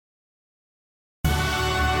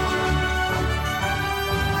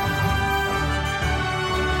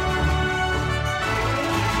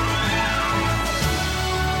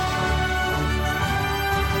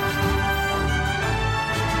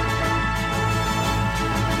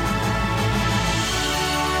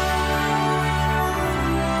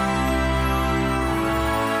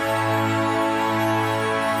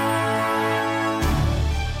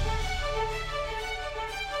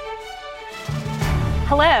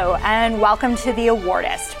Hello, and welcome to The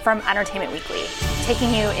Awardist from Entertainment Weekly,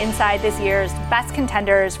 taking you inside this year's best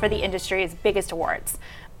contenders for the industry's biggest awards.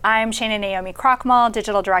 I'm Shana Naomi Krochmal,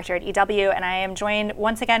 Digital Director at EW, and I am joined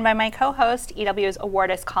once again by my co-host, EW's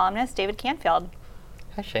Awardist columnist, David Canfield.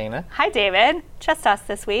 Hi, Shana. Hi, David. Just us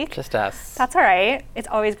this week. Just us. That's all right. It's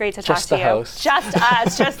always great to talk to you. Host. Just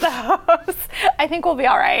us, just the host. I think we'll be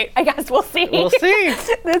all right. I guess we'll see. We'll see.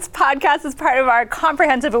 This podcast is part of our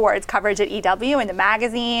comprehensive awards coverage at EW in the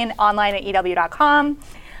magazine, online at EW.com.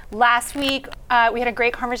 Last week, we had a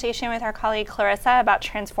great conversation with our colleague Clarissa about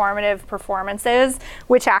transformative performances,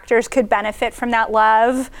 which actors could benefit from that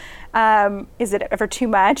love. Is it ever too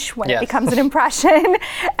much when it becomes an impression?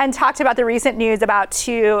 And talked about the recent news about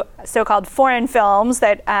two so-called foreign films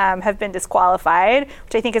that have been disqualified,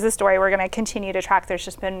 which I think is a story we're going to continue to track. There's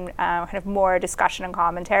just been kind of more discussion and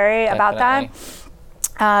commentary about that.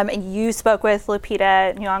 And you spoke with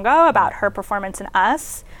Lupita Nyong'o about her performance in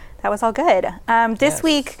Us. That was all good. This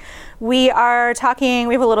week, we are talking,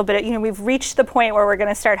 we have a little bit of, we've reached the point where we're going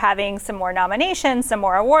to start having some more nominations, some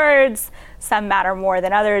more awards. Some matter more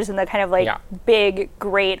than others in the kind of big,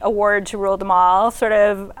 great award to rule them all sort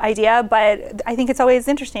of idea. But I think it's always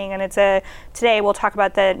interesting. And today we'll talk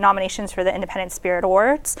about the nominations for the Independent Spirit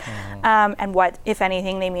Awards and what, if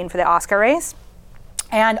anything, they mean for the Oscar race.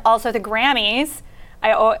 And also the Grammys.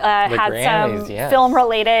 I had some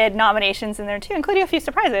film-related nominations in there too, including a few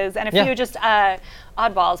surprises and a few just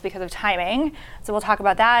oddballs because of timing. So we'll talk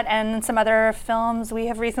about that and some other films we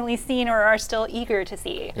have recently seen or are still eager to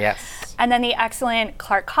see. Yes. And then the excellent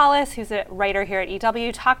Clark Collis, who's a writer here at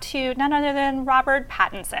EW, talked to none other than Robert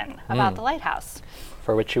Pattinson about The Lighthouse.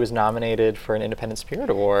 For which he was nominated for an Independent Spirit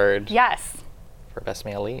Award. Yes. For Best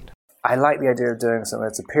Male Lead. I like the idea of doing something.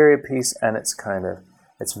 It's a period piece and it's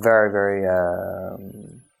very, very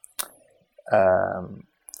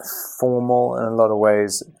formal in a lot of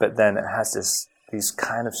ways, but then it has these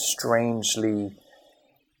kind of strangely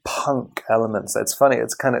punk elements. It's funny.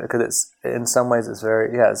 It's kind of because it's in some ways it's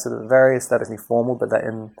it's sort of very aesthetically formal, but that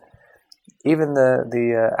even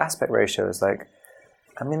the aspect ratio is like,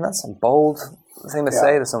 I mean, that's a bold thing to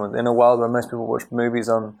say to someone in a world where most people watch movies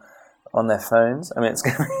on their phones. I mean, it's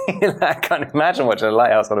I can't imagine watching a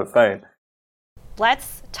Lighthouse on a phone.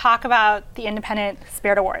 Let's talk about the Independent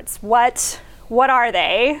Spirit Awards. What are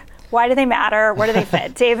they? Why do they matter? Where do they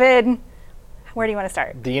fit? David, where do you want to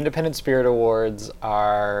start? The Independent Spirit Awards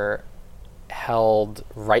are held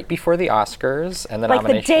right before the Oscars and the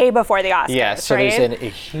nominations. The day before the Oscars, Yes, so right? there's a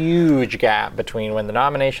huge gap between when the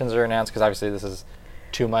nominations are announced, because obviously this is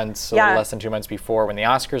 2 months, a little less than 2 months before when the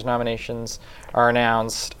Oscars nominations are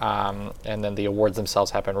announced, and then the awards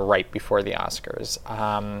themselves happen right before the Oscars.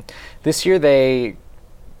 This year they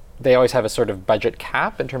always have a sort of budget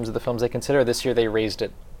cap in terms of the films they consider. This year they raised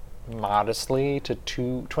it modestly to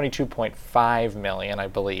 $22.5 million, I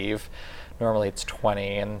believe. Normally it's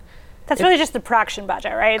 20, and that's really just the production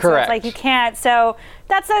budget, right? Correct. So it's like you can't. So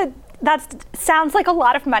that sounds like a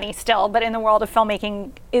lot of money still, but in the world of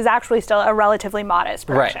filmmaking is actually still a relatively modest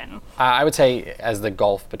production. Right. I would say as the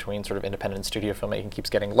gulf between sort of independent and studio filmmaking keeps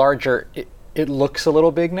getting larger, it looks a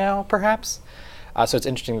little big now, perhaps. So it's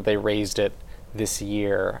interesting that they raised it this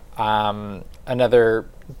year. Another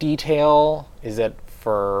detail is that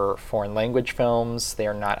for foreign language films, they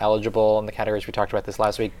are not eligible in the categories. We talked about this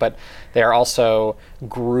last week, but they are also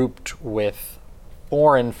grouped with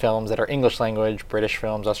foreign films that are English language, British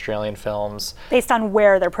films, Australian films. Based on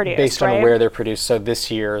where they're produced, So this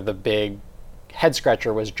year, the big head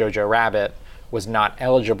scratcher was Jojo Rabbit was not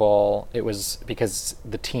eligible. It was because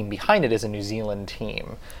the team behind it is a New Zealand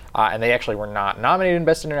team. And they actually were not nominated in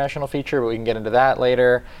Best International Feature, but we can get into that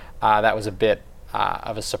later. That was a bit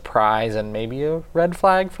of a surprise and maybe a red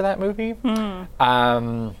flag for that movie.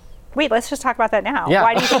 Wait, let's just talk about that now. Yeah.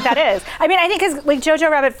 Why do you think that is? I mean, I think because Jojo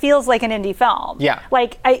Rabbit feels like an indie film. Yeah.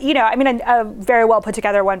 A very well put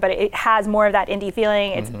together one, but it has more of that indie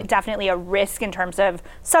feeling. It's definitely a risk in terms of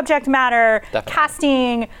subject matter,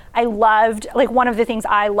 casting. I loved, one of the things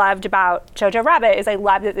I loved about Jojo Rabbit is I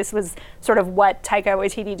loved that this was sort of what Taika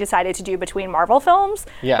Waititi decided to do between Marvel films,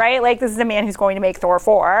 right? Like, this is a man who's going to make Thor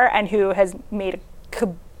 4 and who has made a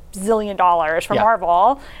zillion dollars for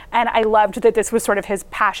Marvel, and I loved that this was sort of his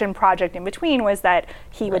passion project in between, was that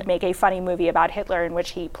he would make a funny movie about Hitler in which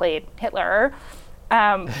he played Hitler,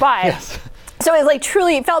 so it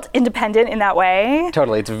truly felt independent in that way.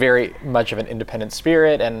 Totally, it's very much of an independent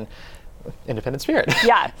spirit, and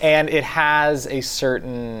and it has a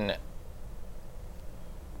certain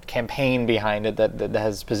campaign behind it that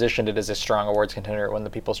has positioned it as a strong awards contender. It won the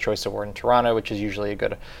People's Choice Award in Toronto, which is usually a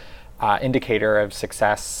good indicator of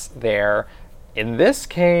success there. In this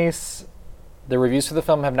case, the reviews for the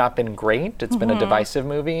film have not been great. It's been a divisive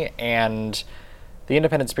movie, and the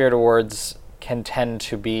Independent Spirit Awards can tend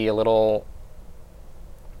to be a little...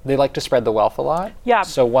 They like to spread the wealth a lot. Yeah.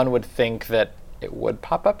 So one would think that it would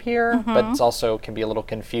pop up here, but it's also can be a little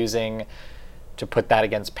confusing to put that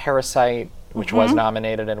against Parasite, which was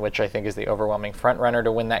nominated and which I think is the overwhelming frontrunner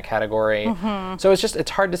to win that category. So it's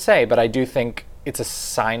hard to say, but I do think it's a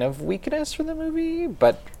sign of weakness for the movie,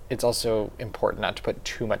 but it's also important not to put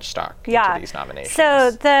too much stock into these nominations.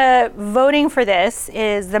 So the voting for this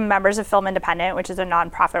is the Members of Film Independent, which is a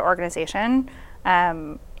nonprofit organization,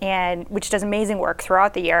 and which does amazing work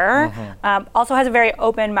throughout the year. Also has a very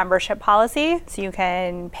open membership policy, so you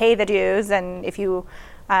can pay the dues, and if you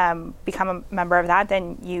become a member of that,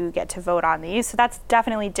 then you get to vote on these. So that's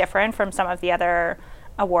definitely different from some of the other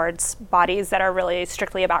awards bodies that are really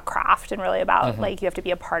strictly about craft and really about like you have to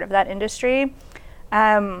be a part of that industry.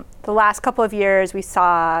 The last couple of years we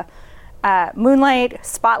saw Moonlight,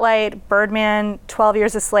 Spotlight, Birdman, 12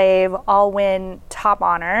 Years a Slave all win top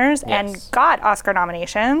honors and got Oscar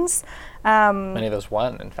nominations. Many of those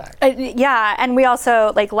won, in fact. Yeah, and we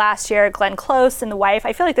also, like last year, Glenn Close and The Wife,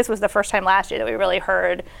 I feel like this was the first time last year that we really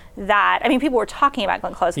heard that. I mean, people were talking about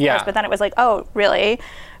Glenn Close, of course, but then it was like, oh, really?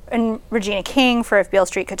 And Regina King for If Beale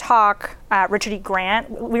Street Could Talk, Richard E.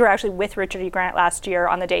 Grant. We were actually with Richard E. Grant last year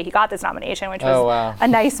on the day he got this nomination, which was a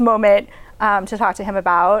nice moment to talk to him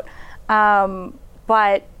about.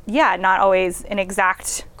 But yeah, not always an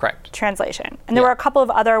exact translation. And there were a couple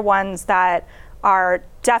of other ones that are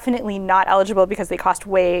definitely not eligible because they cost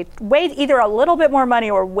way either a little bit more money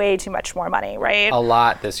or way too much more money, right? A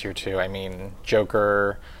lot this year too. I mean,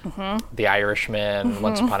 Joker, The Irishman,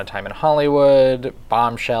 Once Upon a Time in Hollywood,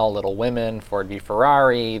 Bombshell, Little Women, Ford v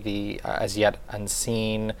Ferrari, the As Yet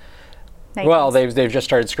Unseen. Well, they've just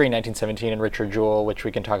started screening 1917 and Richard Jewell, which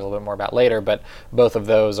we can talk a little bit more about later, but both of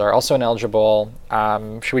those are also ineligible.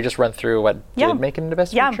 Should we just run through what did make it into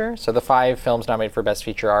Best Feature? So the 5 films nominated for Best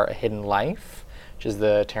Feature are A Hidden Life, which is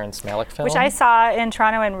the Terrence Malick film. Which I saw in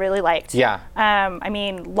Toronto and really liked. Yeah. I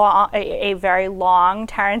mean, a very long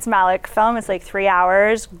Terrence Malick film. It's like 3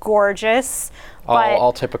 hours, gorgeous.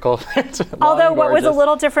 All typical. Although what was a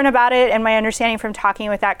little different about it, and my understanding from talking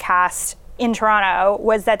with that cast in Toronto,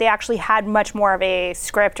 was that they actually had much more of a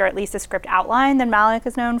script, or at least a script outline, than Malick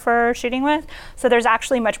is known for shooting with. So there's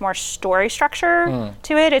actually much more story structure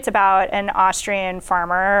to it. It's about an Austrian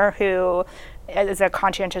farmer who is a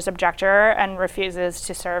conscientious objector and refuses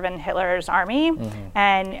to serve in Hitler's army,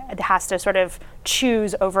 and has to sort of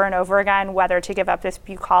choose over and over again whether to give up this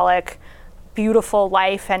bucolic, beautiful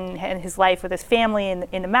life and his life with his family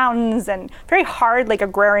in the mountains, and very hard, like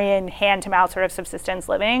agrarian, hand-to-mouth sort of subsistence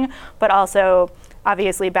living, but also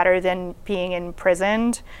obviously better than being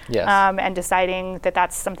imprisoned, and deciding that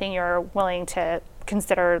that's something you're willing to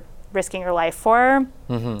consider risking your life for.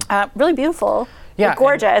 Really beautiful. Yeah,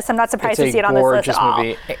 gorgeous. I'm not surprised to see it on this list at all. It's a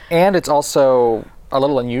gorgeous movie, and it's also a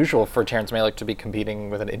little unusual for Terrence Malick to be competing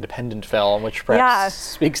with an independent film, which perhaps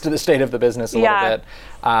speaks to the state of the business a little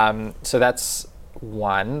bit. So that's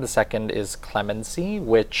one. The second is Clemency,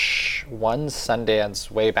 which won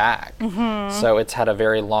Sundance way back. So it's had a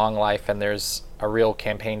very long life, and there's a real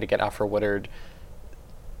campaign to get Alfre Woodard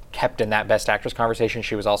kept in that Best Actress conversation.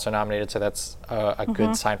 She was also nominated, so that's a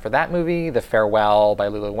good sign for that movie. The Farewell by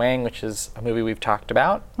Lulu Wang, which is a movie we've talked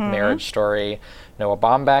about. Marriage Story, Noah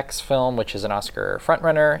Baumbach's film, which is an Oscar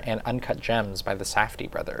frontrunner, and Uncut Gems by the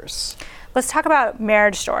Safdie brothers. Let's talk about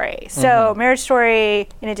Marriage Story. So Marriage Story,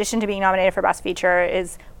 in addition to being nominated for Best Feature,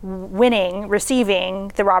 is receiving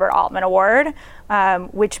the Robert Altman Award,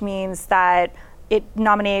 which means that it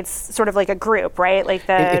nominates sort of like a group, right? Like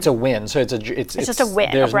it's a win. So it's just a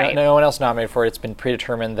win. There's right. no one else nominated for it. It's been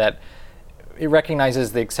predetermined that it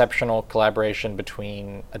recognizes the exceptional collaboration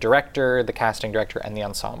between a director, the casting director, and the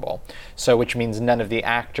ensemble. So which means none of the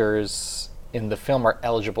actors in the film are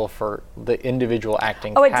eligible for the individual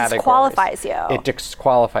acting categories. It disqualifies you. It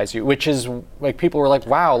disqualifies you, which is like people were like,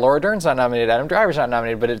 wow, Laura Dern's not nominated, Adam Driver's not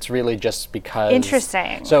nominated, but it's really just because.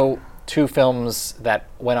 Interesting. So 2 films that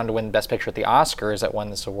went on to win Best Picture at the Oscars that won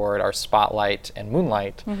this award are Spotlight and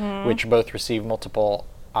Moonlight, which both received multiple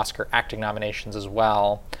Oscar acting nominations as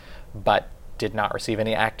well, but did not receive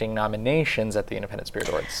any acting nominations at the Independent Spirit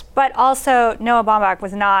Awards. But also, Noah Baumbach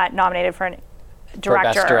was not nominated for an director.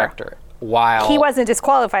 For Best Director. While he wasn't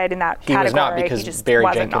disqualified in that category. He was not, because Barry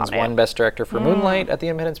Jenkins nominated. won Best Director for Moonlight at the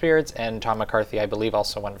Independent Spirits, and Tom McCarthy, I believe,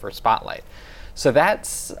 also won for Spotlight. So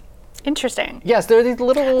that's interesting. Yes, there are these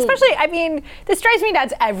little... Especially, I mean, this drives me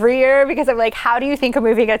nuts every year because I'm like, how do you think a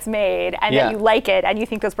movie gets made and that you like it and you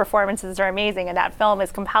think those performances are amazing and that film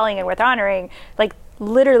is compelling and worth honoring? Like,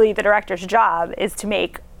 literally the director's job is to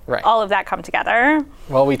make Right. all of that come together.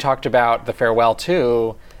 Well, we talked about The Farewell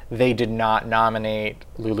too. They did not nominate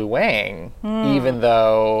Lulu Wang, even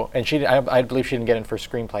though, and I believe she didn't get in for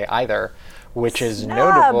screenplay either, which is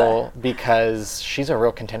notable because she's a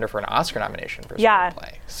real contender for an Oscar nomination for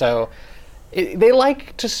screenplay. So they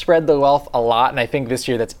like to spread the wealth a lot, and I think this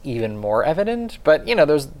year that's even more evident. But, you know,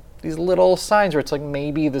 there's these little signs where it's like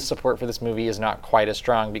maybe the support for this movie is not quite as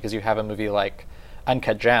strong because you have a movie like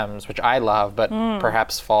Uncut Gems, which I love, but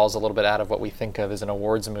perhaps falls a little bit out of what we think of as an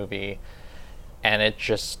awards movie. And it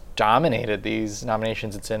just dominated these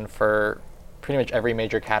nominations it's in for pretty much every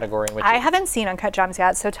major category in which I haven't seen Uncut Gems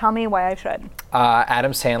yet, so tell me why I should.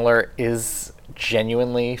 Adam Sandler is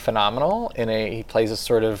genuinely phenomenal. He plays a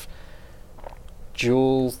sort of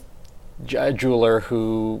jeweler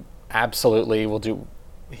who absolutely will do.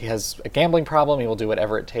 He has a gambling problem. He will do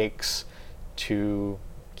whatever it takes to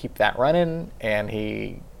keep that running, and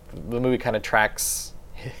the movie kind of tracks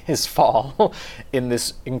his fall in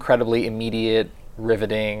this incredibly immediate,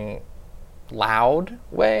 riveting, loud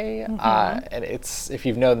way. And it's, if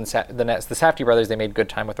you've known the Safdie brothers, they made Good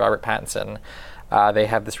Time with Robert Pattinson. They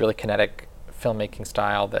have this really kinetic filmmaking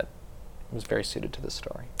style that was very suited to this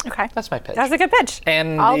story. Okay. That's my pitch. That's a good pitch.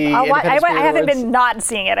 And I haven't Awards, been not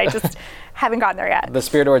seeing it. I just haven't gotten there yet. The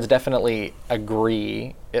Spirit Awards definitely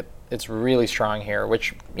agree. It's really strong here,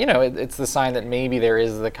 which, you know, it's the sign that maybe there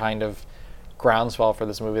is the kind of groundswell for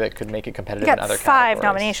this movie that could make it competitive in other categories. 5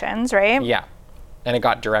 nominations, right? Yeah. And it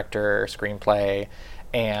got director, screenplay,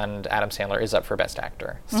 and Adam Sandler is up for Best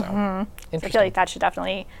Actor. So, interesting. I feel like that should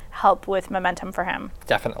definitely help with momentum for him.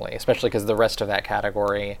 Definitely, especially because the rest of that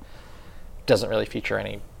category doesn't really feature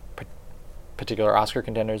any particular Oscar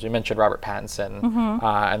contenders. We mentioned Robert Pattinson,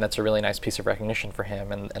 and that's a really nice piece of recognition for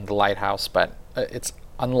him and The Lighthouse, but it's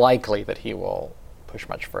unlikely that he will push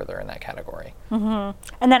much further in that category. And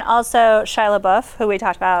then also Shia LaBeouf, who we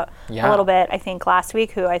talked about a little bit, I think, last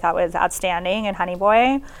week, who I thought was outstanding in Honey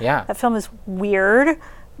Boy. Yeah. That film is weird,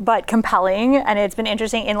 but compelling, and it's been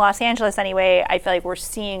interesting. In Los Angeles, anyway, I feel like we're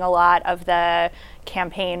seeing a lot of the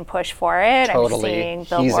campaign push for it. Totally. I'm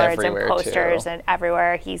seeing billboards and posters and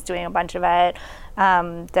everywhere. He's doing a bunch of it.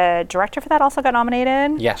 The director for that also got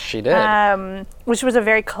nominated. Yes, she did. Which was a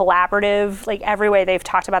very collaborative, like every way they've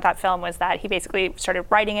talked about that film was that he basically started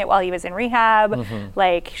writing it while he was in rehab.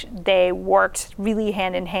 Like they worked really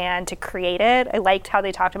hand in hand to create it. I liked how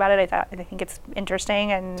they talked about it. I think it's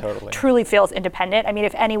interesting and truly feels independent. I mean,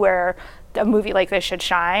 if anywhere a movie like this should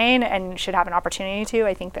shine and should have an opportunity to,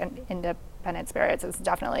 I think that Independent Spirits is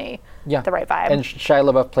definitely the right vibe. And Shia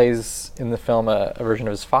LaBeouf plays in the film a version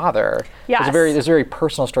of his father. Yes. There's a very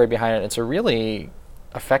personal story behind it. It's a really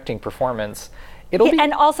affecting performance.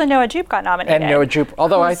 And also Noah Jupe got nominated. And Noah Jupe,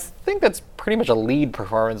 although I think that's pretty much a lead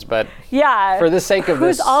performance, but for the sake of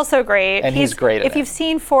who's this... also great. And he's great If you've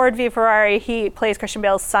seen Ford v Ferrari, he plays Christian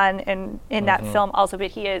Bale's son in that film also,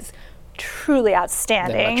 but he is truly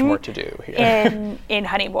outstanding. There's much more to do here. in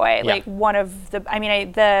Honey Boy. Like one of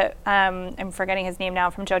the, I'm forgetting his name now,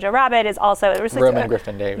 from Jojo Rabbit is also, it was like Roman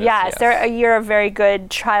Griffin Davis. Yes, they're a year of very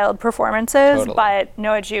good child performances, but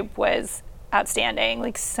Noah Jupe was outstanding.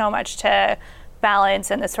 Like so much to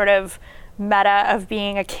balance and the sort of meta of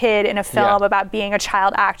being a kid in a film about being a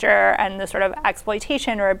child actor and the sort of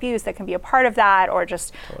exploitation or abuse that can be a part of that, or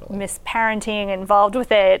just misparenting involved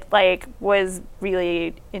with it, like was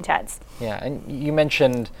really intense. Yeah, and you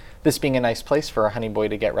mentioned this being a nice place for a Honey Boy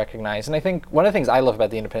to get recognized. And I think one of the things I love about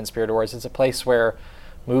the Independent Spirit Awards is a place where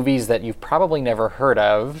movies that you've probably never heard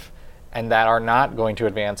of and that are not going to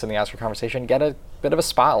advance in the Oscar conversation get a bit of a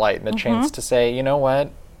spotlight and a chance to say, you know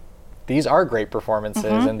what, these are great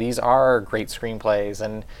performances and these are great screenplays,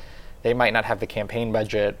 and they might not have the campaign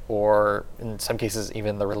budget or in some cases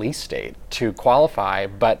even the release date to qualify,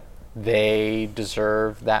 but they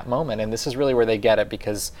deserve that moment. And this is really where they get it,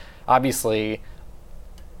 because obviously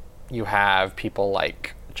you have people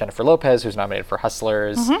like Jennifer Lopez, who's nominated for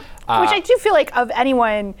Hustlers. Which I do feel like of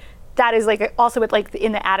anyone that is like also with like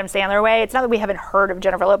in the Adam Sandler way. It's not that we haven't heard of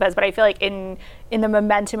Jennifer Lopez, but I feel like in the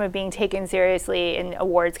momentum of being taken seriously in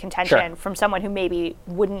awards contention from someone who maybe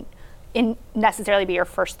wouldn't necessarily be your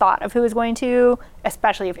first thought of who is going to,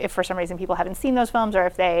 especially if for some reason people haven't seen those films or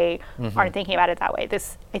if they aren't thinking about it that way.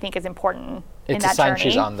 This, I think, is important in that journey. It's a sign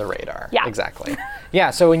she's on the radar. Yeah. Exactly.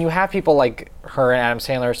 Yeah, so when you have people like her and Adam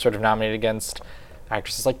Sandler sort of nominated against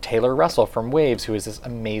actresses like Taylor Russell from Waves, who is this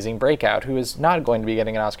amazing breakout, who is not going to be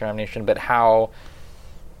getting an Oscar nomination, but how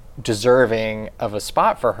deserving of a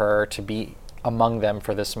spot for her to be among them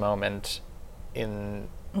for this moment in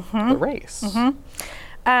the race.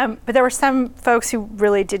 But there were some folks who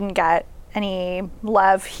really didn't get any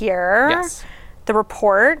love here. Yes. The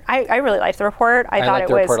Report. I really liked The Report. I thought liked it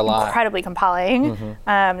The was Report a lot. incredibly compelling.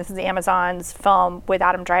 This is Amazon's film with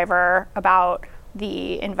Adam Driver about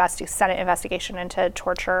the Senate investigation into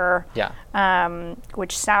torture,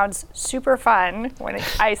 which sounds super fun when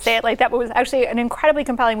I say it like that, but was actually an incredibly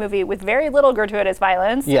compelling movie with very little gratuitous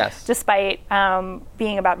violence, despite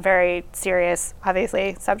being about very serious,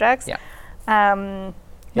 obviously, subjects.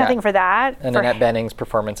 Nothing for that. And Annette Bening's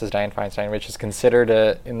performance as Dianne Feinstein, which is considered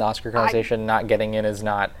in the Oscar conversation, not getting in is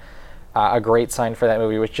not a great sign for that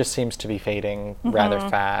movie, which just seems to be fading rather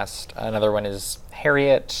fast. Another one is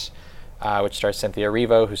Harriet, which stars Cynthia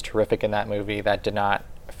Erivo, who's terrific in that movie. That did not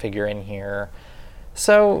figure in here.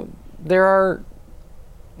 So there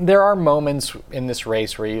are moments in this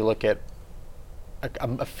race where you look at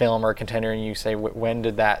a film or a contender and you say, when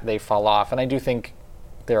did they fall off? And I do think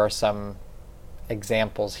there are some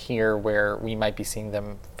examples here where we might be seeing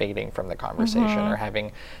them fading from the conversation or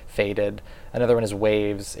having faded. Another one is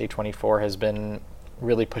Waves. A24 has been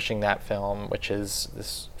really pushing that film, which is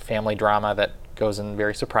this family drama that goes in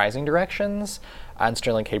very surprising directions. And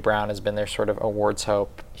Sterling K. Brown has been their sort of awards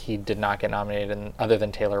hope. He did not get nominated, and other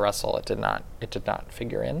than Taylor Russell, it did not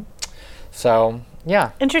figure in. So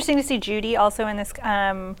yeah, interesting to see Judy also in this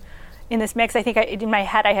mix. I think in my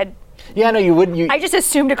head I had. Yeah, no, you wouldn't. I just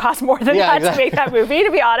assumed it cost more than that to make that movie, to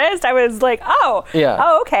be honest. I was like,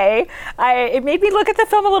 okay. It made me look at the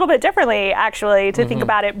film a little bit differently, actually, to think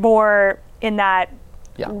about it more in that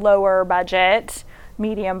lower budget,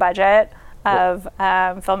 medium budget of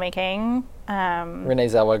filmmaking. Renee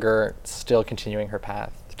Zellweger still continuing her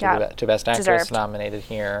path to Best Actress, nominated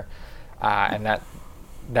here. And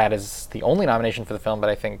that is the only nomination for the film, but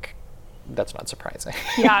I think that's not surprising.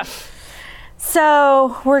 Yeah.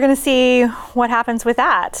 So we're going to see what happens with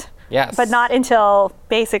that. Yes. But not until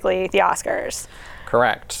basically the Oscars.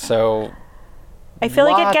 Correct. So I feel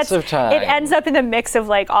like it ends up in the mix of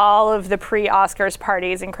like all of the pre-Oscars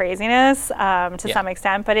parties and craziness to some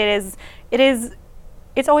extent, but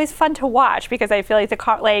it's always fun to watch because I feel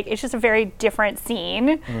like it's just a very different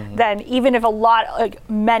scene than even if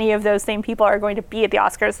many of those same people are going to be at the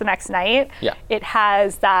Oscars the next night. Yeah. It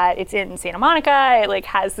has that, it's in Santa Monica, it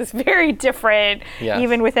has this very different,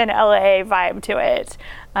 even within LA vibe to it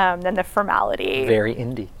than the formality. Very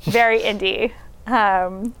indie. Very indie.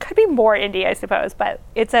 Could be more indie, I suppose, but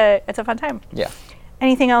it's a fun time. Yeah.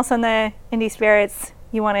 Anything else on the indie spirits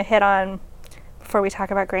you want to hit on before we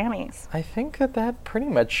talk about Grammys? I think that pretty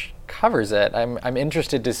much covers it. I'm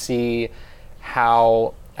interested to see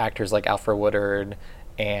how actors like Alfred Woodard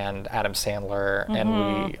and Adam Sandler,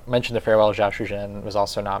 and we mentioned The Farewell, Zhao Shuzhen was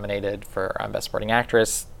also nominated for Best Supporting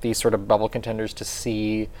Actress, these sort of bubble contenders, to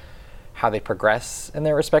see how they progress in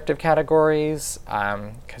their respective categories,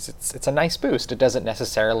 because it's a nice boost. It doesn't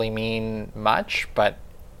necessarily mean much, but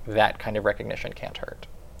that kind of recognition can't hurt.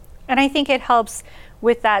 And I think it helps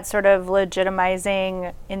with that sort of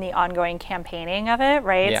legitimizing in the ongoing campaigning of it,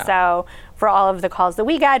 right? Yeah. So for all of the calls that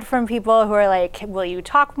we get from people who are like, will you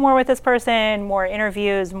talk more with this person, more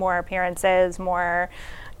interviews, more appearances, more,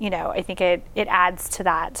 I think it adds to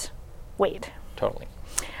that weight. Totally.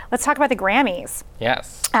 Let's talk about the Grammys.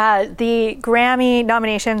 Yes. The Grammy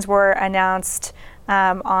nominations were announced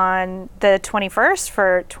on the 21st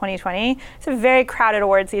for 2020. It's a very crowded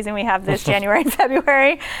award season we have this January and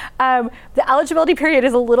February. The eligibility period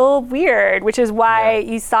is a little weird, which is why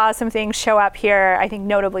you saw some things show up here, I think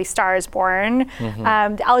notably Stars Born.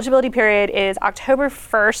 The eligibility period is October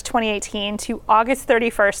 1st, 2018 to August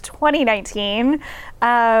 31st, 2019.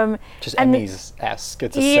 Just Emmys-esque.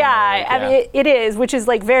 It's a I mean, it is, which is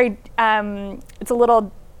like very, it's a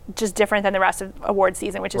little just different than the rest of award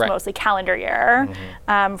season, which is mostly calendar year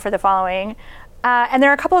for the following. And there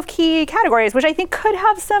are a couple of key categories, which I think could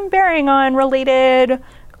have some bearing on related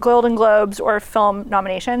Golden Globes or film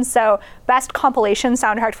nominations. So Best Compilation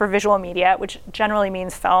Soundtrack for Visual Media, which generally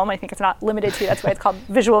means film. I think it's not limited to, that's why it's called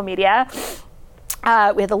visual media. We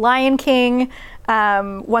have The Lion King,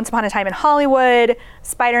 Once Upon a Time in Hollywood,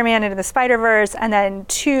 Spider-Man Into the Spider-Verse, and then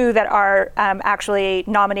two that are actually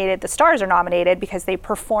nominated. The stars are nominated because they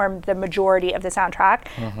performed the majority of the soundtrack.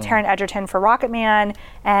 Taron Egerton for Rocketman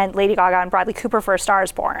and Lady Gaga and Bradley Cooper for A Star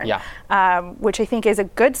is Born, which I think is a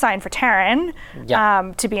good sign for Taron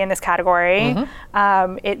to be in this category.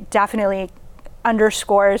 It definitely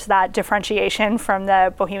underscores that differentiation from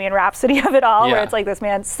the Bohemian Rhapsody of it all, where it's like this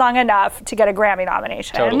man sung enough to get a Grammy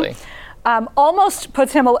nomination. Totally. almost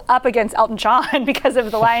puts him up against Elton John because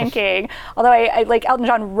of The Lion King. Although I like Elton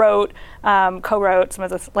John co-wrote some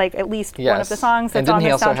of the, like at least one of the songs that's on the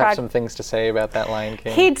soundtrack. And didn't he also have some things to say about that Lion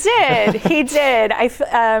King? He did. He did.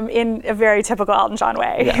 In a very typical Elton John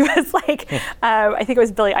way. Yeah. He was like, I think it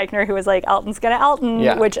was Billy Eichner who was like, Elton's gonna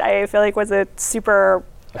Elton, which I feel like was a super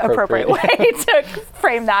appropriate way to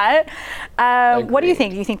frame that. What do you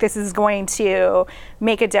think? Do you think this is going to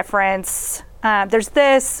make a difference? There's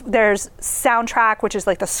soundtrack, which is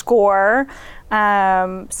like the score.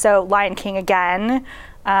 So Lion King again.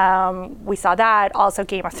 We saw that. Also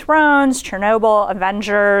Game of Thrones, Chernobyl,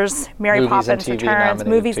 Avengers, Mary Poppins Returns,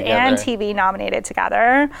 movies and TV nominated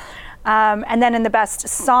together. And then in the best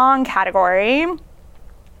song category,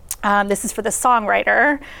 this is for the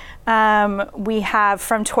songwriter. We have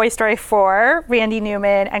from Toy Story 4, Randy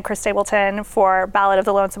Newman and Chris Stapleton for Ballad of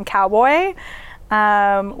the Lonesome Cowboy. We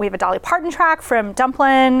have a Dolly Parton track from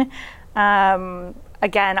Dumplin'.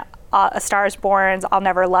 Again, A Star Is Born's I'll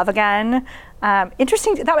Never Love Again.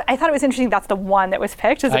 Interesting. I thought it was interesting that's the one that was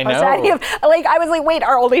picked as opposed to any of. Like, I was like, wait,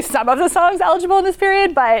 are only some of the songs eligible in this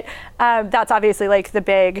period? But that's obviously like the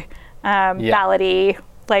big ballady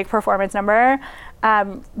like performance number.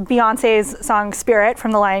 Beyonce's song Spirit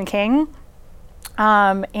from The Lion King,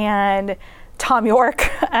 and Tom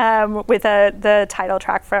York with the title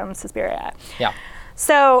track from Suspiria. Yeah.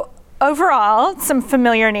 So overall, some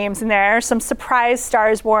familiar names in there, some surprise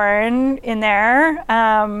stars born in there.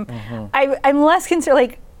 I'm less concerned,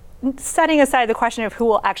 like, setting aside the question of who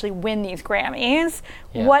will actually win these Grammys,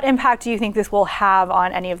 what impact do you think this will have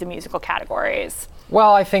on any of the musical categories?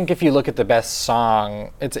 Well, I think if you look at the best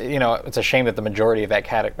song, it's a shame that the majority of that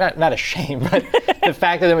category, not a shame, but the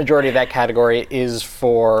fact that the majority of that category is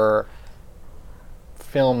for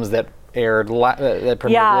films that aired that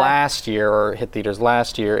premiered last year or hit theaters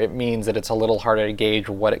last year, it means that it's a little harder to gauge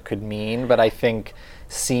what it could mean. But I think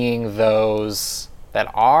seeing those that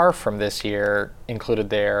are from this year included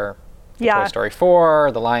there, Toy Story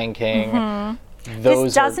 4, The Lion King.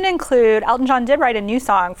 This doesn't include, Elton John did write a new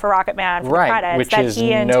song for Rocket Man for the credits. Which is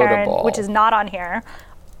notable. Which is not on here.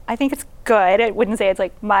 I think it's good. I wouldn't say it's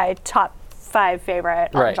like my top 5 favorite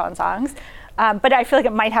Elton John songs. But I feel like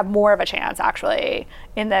it might have more of a chance, actually,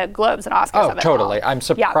 in the Globes and Oscars of it totally. all. I'm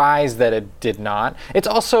surprised that it did not. It's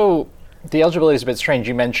also, the eligibility is a bit strange.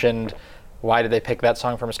 You mentioned, why did they pick that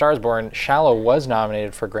song from A Star Is Born? Shallow was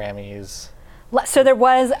nominated for Grammys. So there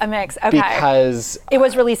was a mix, okay. Because it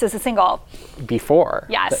was released as a single. Before.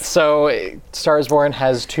 Yes. So Star Is Born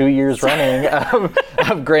has 2 years running of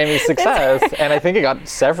Grammy success, and I think it got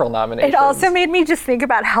several nominations. It also made me just think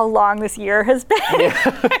about how long this year has been.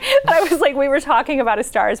 I was like, we were talking about A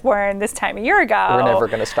Star Is Born this time a year ago. We're never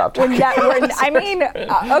going to stop talking about it. I mean,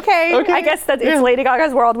 okay, I guess that it's Lady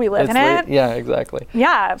Gaga's world, we live in it. Yeah, exactly.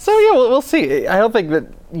 Yeah. So we'll see. I don't think that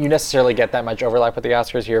you necessarily get that much overlap with the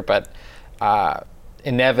Oscars here, but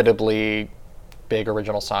inevitably big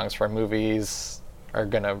original songs from movies are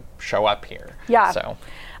going to show up here. Yeah. So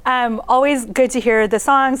always good to hear the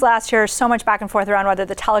songs. Last year, so much back and forth around whether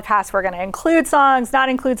the telecasts were going to include songs, not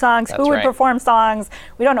include songs, who would perform songs.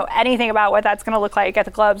 We don't know anything about what that's going to look like at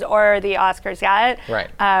the Globes or the Oscars yet. Right.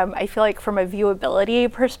 I feel like from a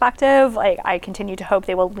viewability perspective, like I continue to hope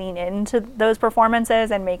they will lean into those performances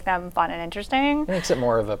and make them fun and interesting. It makes it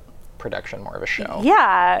more of a production, more of a show.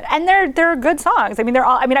 Yeah, and they're good songs. I mean, they're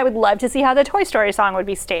all. I mean, I would love to see how the Toy Story song would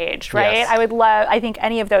be staged, right? Yes. I think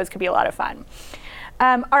any of those could be a lot of fun.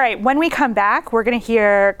 All right, when we come back, we're going to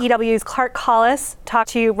hear EW's Clark Collis talk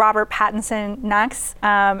to Robert Pattinson next,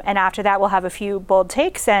 and after that, we'll have a few bold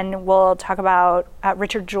takes, and we'll talk about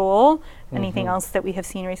Richard Jewell. Anything else that we have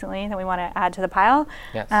seen recently that we want to add to the pile?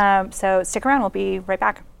 Yes. So stick around. We'll be right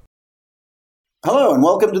back. Hello and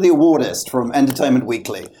welcome to The Awardist from Entertainment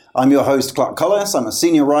Weekly. I'm your host, Clark Collis. I'm a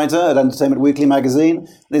senior writer at Entertainment Weekly magazine.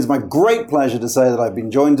 It is my great pleasure to say that I've been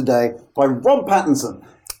joined today by Rob Pattinson,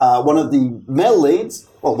 one of the male leads,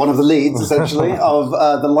 well, one of the leads, essentially, of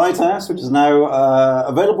The Lighthouse, which is now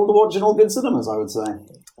available to watch in all good cinemas, I would say.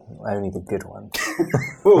 Only the good ones.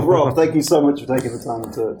 Well, Rob, thank you so much for taking the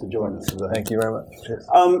time to join us today. Thank you very much. Cheers.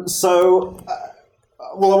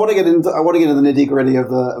 Well, I want to get into the nitty gritty of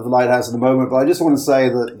the Lighthouse in a moment, but I just want to say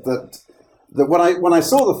that when I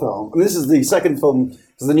saw the film, and this is the second film, this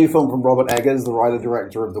is the new film from Robert Eggers, the writer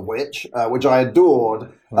director of The Witch, which I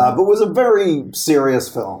adored, but was a very serious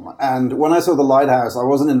film. And when I saw The Lighthouse, I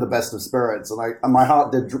wasn't in the best of spirits, and my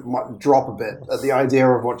heart did drop a bit at the idea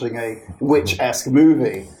of watching a witch-esque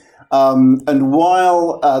movie. And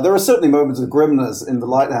while there are certainly moments of grimness in The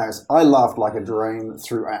Lighthouse, I laughed like a drain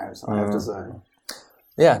throughout, I have to say.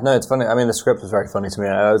 Yeah, no, it's funny. I mean, the script was very funny to me.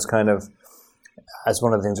 I was kind of, as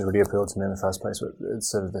one of the things that really appealed to me in the first place. It's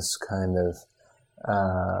sort of this kind of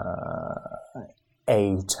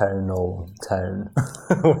atonal tone,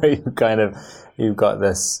 where you've got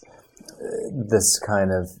this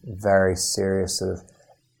kind of very serious sort of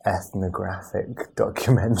ethnographic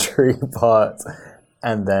documentary part,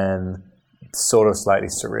 and then sort of slightly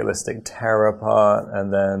surrealistic terror part,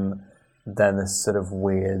 and then this sort of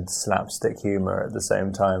weird slapstick humor at the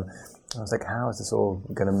same time. I was like, how is this all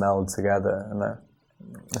going to meld together? And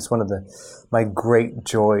that's one of my great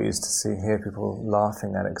joys to hear people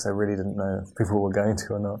laughing at it, because I really didn't know if people were going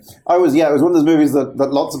to or not. It was one of those movies that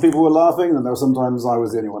lots of people were laughing, and there were sometimes I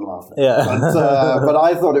was the only one laughing. Yeah. But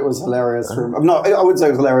I thought it was hilarious I wouldn't say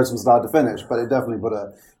it was hilarious from start to finish, but it definitely put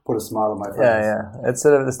a smile on my face. Yeah. It's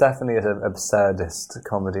definitely an absurdist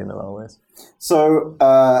comedy in a lot of ways. So,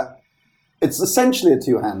 it's essentially a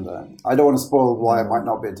two-hander. I don't want to spoil why it might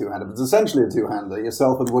not be a two-hander, but it's essentially a two-hander.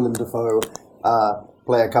 Yourself and Willem Dafoe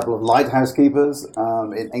play a couple of lighthouse keepers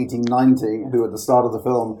in 1890, who at the start of the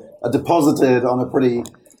film are deposited on a pretty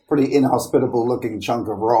inhospitable-looking chunk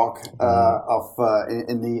of rock off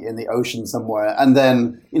in the ocean somewhere, and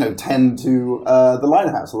then tend to the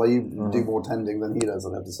lighthouse. Although you do more tending than he does,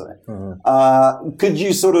 I'd have to say. Could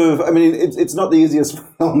you sort of? I mean, it's not the easiest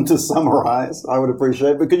film to summarize. I would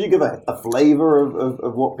appreciate, but could you give a flavor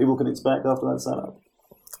of what people can expect after that setup?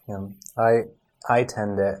 I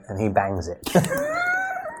tend it, and he bangs it.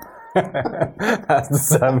 That's the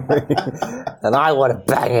summary. And I want to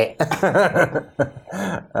bang it.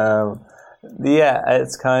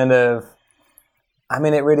 It's kind of, I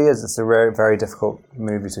mean, it really is. It's a very, very difficult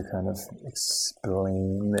movie to kind of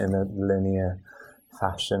explain in a linear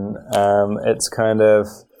fashion. It's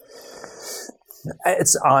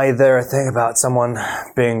either a thing about someone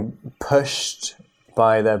being pushed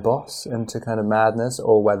by their boss into kind of madness,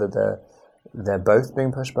 or whether they're both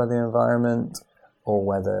being pushed by the environment, or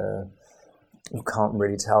whether you can't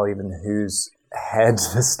really tell even whose head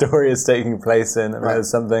the story is taking place in. I mean,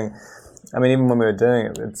 there's something. I mean, even when we were doing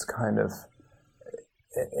it, it's kind of.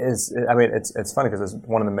 It's funny because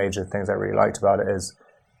one of the major things I really liked about it is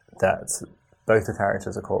that both the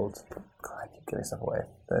characters are called. God, I keep giving stuff away.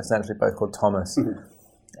 They're essentially both called Thomas,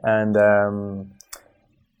 and I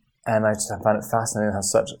find it fascinating how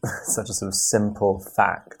such a sort of simple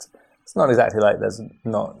fact. It's not exactly like there's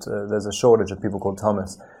a shortage of people called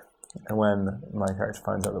Thomas, and when my character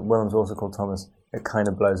finds out that Willem's also called Thomas, it kind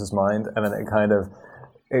of blows his mind, and then it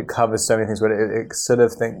covers so many things. But it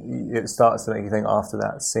starts to make you think after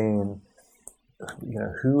that scene,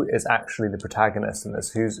 who is actually the protagonist in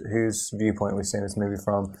this? Whose viewpoint we're seeing this movie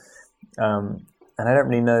from? And I don't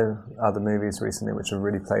really know other movies recently which have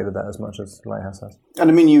really played with that as much as Lighthouse has.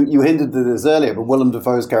 And I mean, you hinted at this earlier, but Willem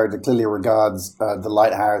Dafoe's character clearly regards the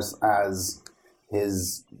lighthouse as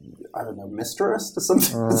his, I don't know, mistress to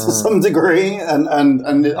some degree, and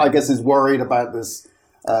I guess is worried about this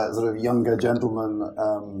sort of younger gentleman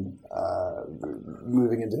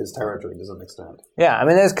moving into his territory to some extent. Yeah, I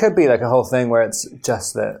mean, there could be like a whole thing where it's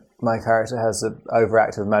just that my character has an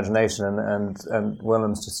overactive imagination, and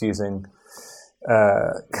Willem's just using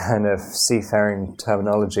kind of seafaring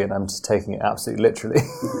terminology, and I'm just taking it absolutely literally.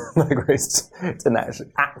 Like, it didn't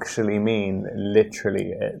actually mean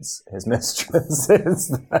literally it's his mistress. It's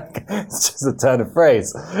just a turn of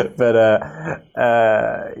phrase. But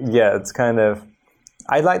it's kind of,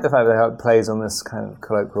 I like the fact that how it plays on this kind of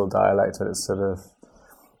colloquial dialect, that it's sort of,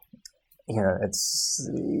 it's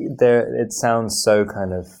there. It sounds so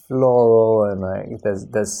kind of floral, and like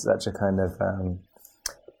there's such a kind of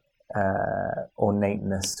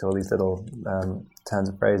ornateness to all these little turns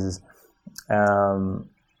of phrases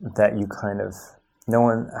that you kind of no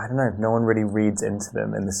one really reads into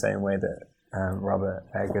them in the same way that Robert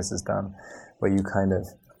Eggers has done, where you kind of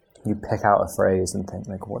pick out a phrase and think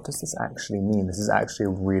like, what does this actually mean? This is actually a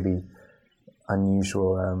really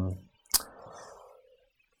unusual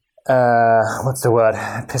what's the word?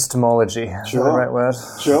 Epistemology. Sure. Is that the right word?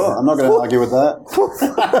 Sure. I'm not going to argue with that.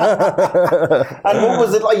 And what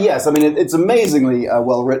was it like? Yes, I mean, it's amazingly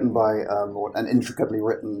well written by, and intricately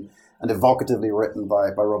written and evocatively written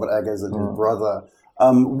by Robert Eggers and his brother.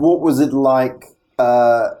 What was it like?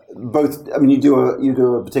 Both. I mean, you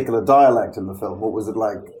do a particular dialect in the film. What was it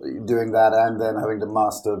like doing that and then having to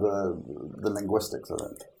master the linguistics of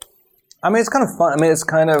it? I mean, it's kind of fun. I mean, it's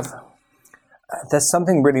kind of. There's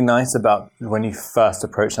something really nice about when you first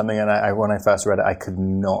approach something, and when I first read it, I could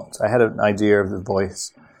not. I had an idea of the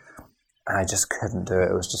voice, and I just couldn't do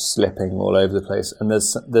it. It was just slipping all over the place. And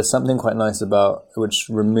there's something quite nice about, which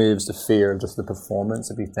removes the fear of just the performance.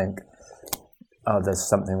 If you think, oh, there's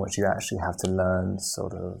something which you actually have to learn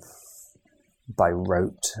sort of by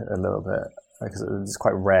rote a little bit. because it's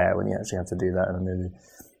quite rare when you actually have to do that in a movie.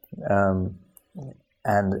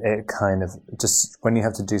 And it kind of just when you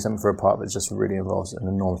have to do something for a part that just really involves an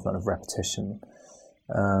enormous amount of repetition,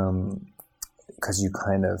 because you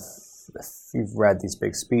kind of, if you've read these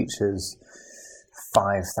big speeches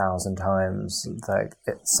 5,000 times, like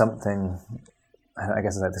it's something. I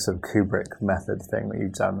guess it's like the sort of Kubrick method thing that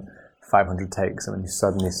you've done 500 takes, and then you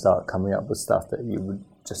suddenly start coming up with stuff that you would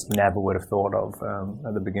just never would have thought of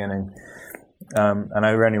at the beginning. And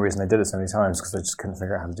the only reason I did it so many times because I just couldn't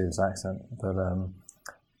figure out how to do this accent. But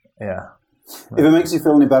yeah. If it makes you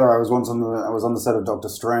feel any better, I was once on the set of Doctor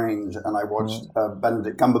Strange, and I watched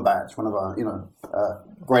Benedict Cumberbatch, one of our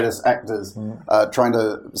greatest actors, trying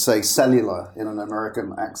to say cellular in an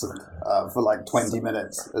American accent for like 20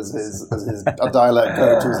 minutes as his dialect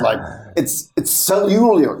coach was like, it's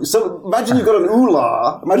cellular. So imagine you've got an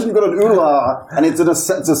oolah. And it's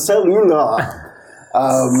a cellular.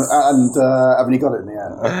 I mean, he got it in the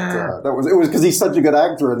end. But, it was because he's such a good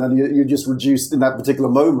actor, and then you just reduced in that particular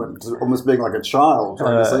moment to almost being like a child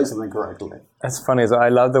trying to say something correctly. That's funny. So I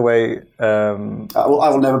love the way. I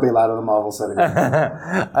will never be allowed in a Marvel setting.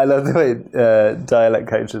 I love the way dialect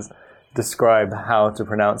coaches describe how to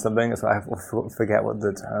pronounce something. So I forget what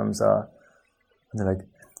the terms are. And they're like,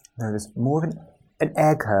 no, there's more of an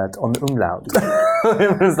air cut on the umlaut.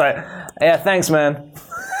 It was like, yeah, thanks, man.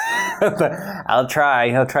 I'll try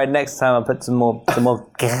next time. I'll put some more.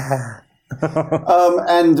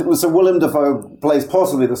 And so Willem Dafoe plays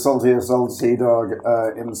possibly the saltiest old sea dog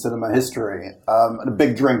in cinema history, and a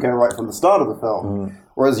big drinker right from the start of the film,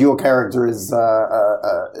 whereas your character is,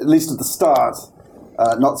 at least at the start,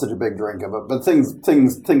 not such a big drinker, but things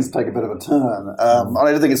take a bit of a turn. And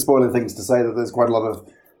I don't think it's spoiling things to say that there's quite a lot of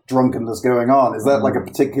drunkenness going on. Is that like a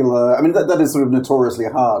particular... I mean, that is sort of notoriously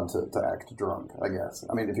hard to act drunk, I guess.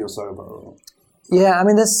 I mean, if you're sober. Yeah, I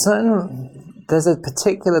mean, there's a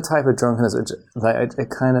particular type of drunkenness which, like, it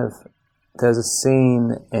kind of... There's a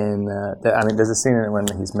scene in... there's a scene in it when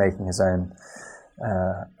he's making his own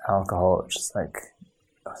alcohol, which is like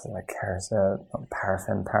kerosene, not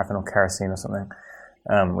paraffin or kerosene or something,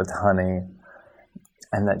 with honey.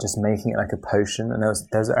 And that just making it like a potion. And I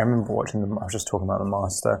remember watching I was just talking about The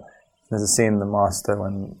Master. There's a scene in The Master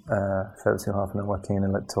when Philip Seymour Hoffman and Joaquin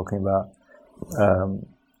are talking about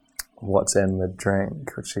what's in the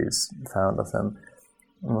drink, which he's found of him.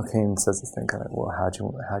 And Joaquin says this thing kind of, well, how do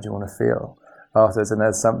you want to feel afterwards? And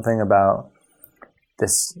there's something about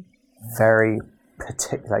this very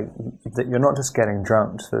particular, like, that you're not just getting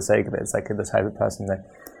drunk for the sake of it. It's like the type of person that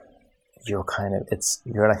you're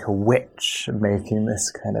like a witch making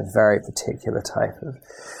this kind of very particular type of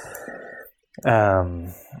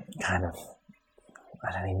kind of,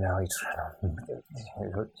 I don't even know,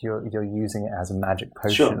 you're using it as a magic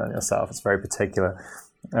potion on yourself. It's very particular.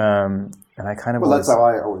 And I kind of that's how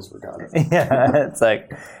I always regard it. Yeah, it's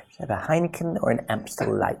like, a Heineken or an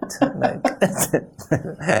Amstel Light? Like,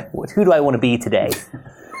 who do I want to be today?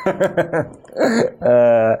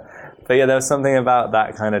 But yeah, there was something about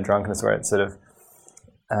that kind of drunkenness where it's sort of,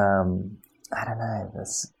 I don't know,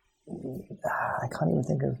 I can't even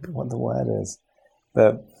think of what the word is,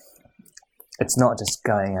 but it's not just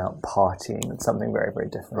going out partying, it's something very, very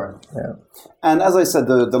different. Right. Yeah. And as I said,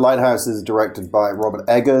 the Lighthouse is directed by Robert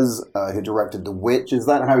Eggers, who directed The Witch. Is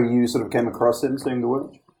that how you sort of came across him, seeing The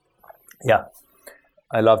Witch? Yeah,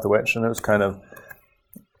 I love The Witch, and it's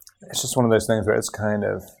just one of those things where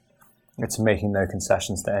it's making no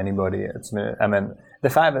concessions to anybody. I mean, the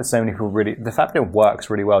fact that so many people the fact that it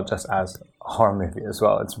works really well just as a horror movie as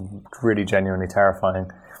well, it's really genuinely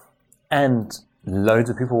terrifying. And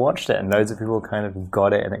loads of people watched it, and loads of people kind of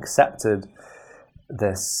got it and accepted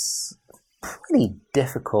this pretty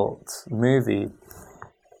difficult movie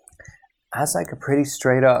as like a pretty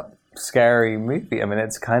straight up scary movie. I mean,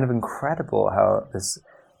 it's kind of incredible how this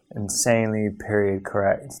insanely period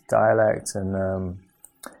correct dialect and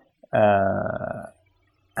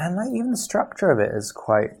like even the structure of it is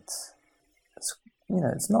quite,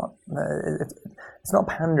 it's not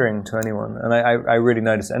pandering to anyone, and I really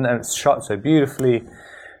noticed it. And it's shot so beautifully.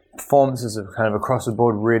 Performances are kind of across the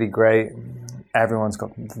board really great. Everyone's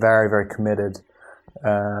got very, very committed,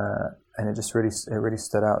 and it just really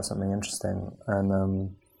stood out as something interesting.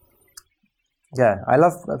 And yeah, I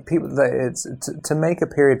love people that it's to make a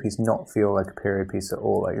period piece not feel like a period piece at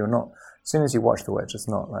all. Like, you're not, as soon as you watch The Witch, it's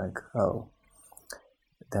not like, oh,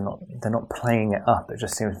 they're not playing it up. It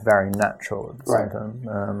just seems very natural at the same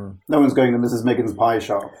time. No one's going to Mrs. Miggin's pie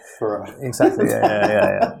shop for exactly.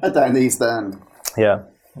 Yeah. Down the East End. Yeah.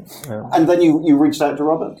 And then you reached out to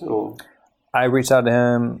Robert, or? I reached out to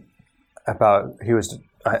him he was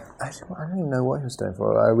I don't even know what he was doing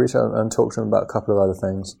for. I reached out and talked to him about a couple of other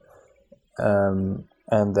things, and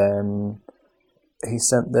then he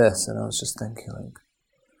sent this, and I was just thinking, like,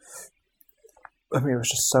 I mean, it was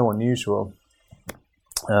just so unusual,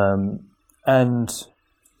 and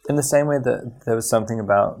in the same way that there was something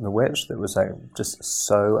about The Witch that was like just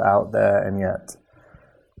so out there, and yet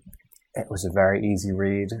it was a very easy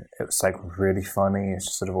read. It was like really funny. It's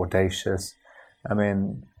just sort of audacious. I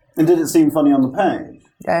mean, and did it seem funny on the page?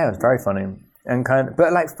 Yeah, it was very funny and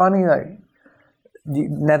but like funny, like you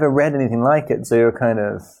never read anything like it, so you're kind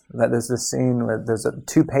of like, there's this scene where there's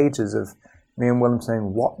 2 pages of me and Willem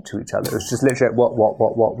saying "what" to each other. It was just literally like,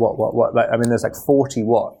 what. Like, I mean, there's like 40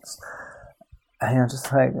 whats, and you're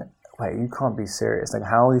just like, wait, you can't be serious. Like,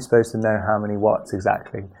 how are you supposed to know how many whats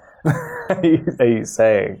exactly are you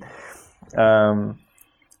saying?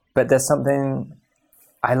 But there's something.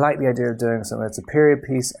 I like the idea of doing something. It's a period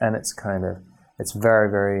piece, and it's very,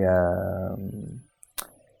 very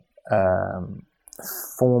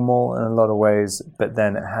formal in a lot of ways, but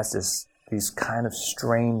then it has these kind of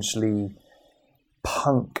strangely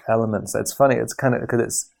punk elements. It's funny. It's kind of, because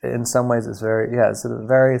it's in some ways it's it's sort of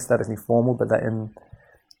very aesthetically formal, but that in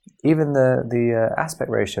even the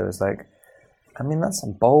aspect ratio is like, I mean, that's a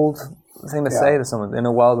bold thing to say to someone in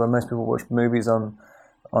a world where most people watch movies on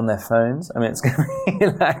their phones. I mean, it's going to be,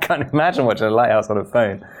 I can't imagine watching a Lighthouse on a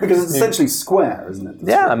phone. Because it's essentially square, isn't it?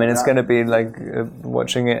 Yeah, I mean, it's going to be like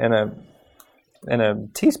watching it in a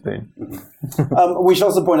teaspoon. We should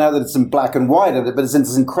also point out that it's in black and white, but it's in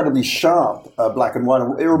this incredibly sharp black and white.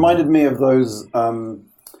 It reminded me of those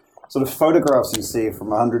sort of photographs you see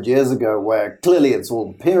from 100 years ago, where clearly it's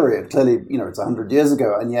all period. Clearly, it's 100 years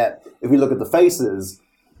ago, and yet if we look at the faces,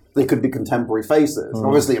 they could be contemporary faces.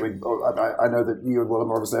 Obviously, I mean, I know that you and Willem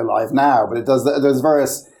are obviously alive now, but there's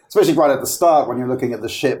various, especially right at the start when you're looking at the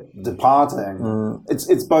ship departing.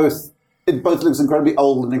 It both looks incredibly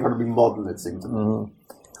old and incredibly modern, it seems to me.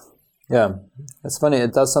 Yeah, it's funny.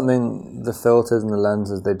 It does something. The filters and the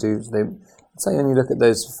lenses, it's like when you look at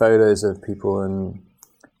those photos of people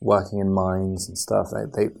working in mines and stuff,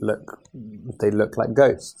 they look like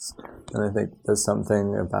ghosts. And I think there's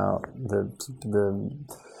something about the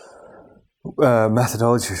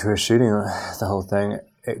methodology for shooting the whole thing.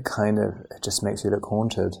 It just makes you look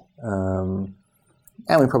haunted.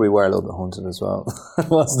 And we probably were a little bit haunted as well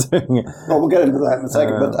whilst doing it. Well, we'll get into that in a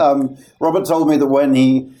second. But Robert told me that when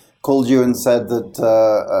he called you and said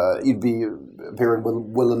that you'd be appearing with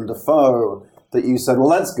Willem Dafoe, that you said, well,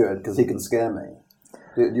 that's good, because he can scare me.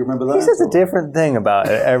 Do you remember that? He says a different thing about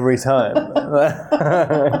it every time.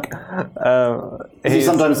 He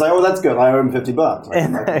sometimes say, "Oh, that's good. I owe him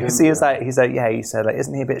 $50." He's like, yeah. He said, like,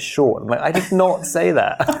 isn't he a bit short? I'm like, I did not say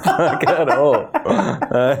that at all.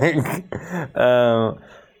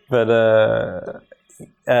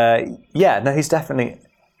 No, he's definitely.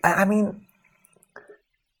 I mean,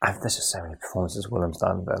 there's just so many performances Willem's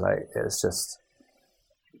done, but like, it's just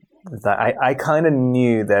that I kind of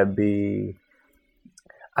knew there'd be.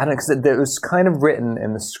 I don't know, because it was kind of written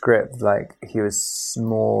in the script like he was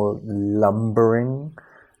more lumbering,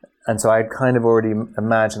 and so I'd kind of already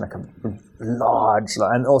imagined like a large,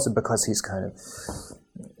 and also because he's kind of,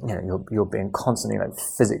 you're being constantly like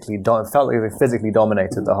physically, felt like you were physically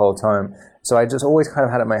dominated the whole time. So I just always kind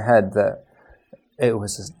of had in my head that it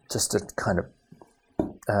was just a kind of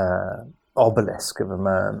obelisk of a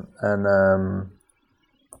man,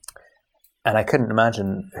 and I couldn't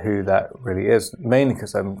imagine who that really is, mainly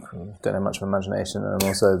because I don't have much of imagination, and I'm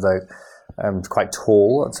also like, I'm quite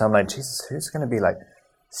tall, so I'm like, Jesus, who's going to be like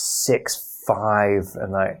 6'5",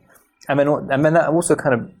 and like, I mean that also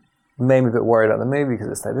kind of made me a bit worried about the movie, because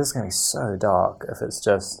it's like, this is going to be so dark if it's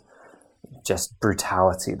just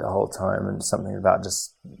brutality the whole time, and something about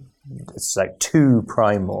it's like too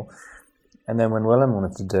primal. And then when Willem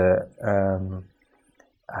wanted to do it,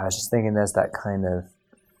 I was just thinking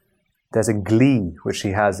there's a glee which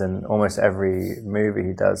he has in almost every movie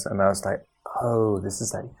he does, and I was like, oh, this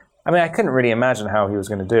is like, I mean, I couldn't really imagine how he was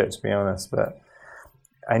going to do it, to be honest, but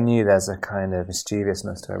I knew there's a kind of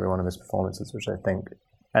mischievousness to every one of his performances, which I think,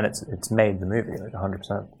 and it's made the movie like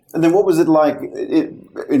 100%. And then what was it like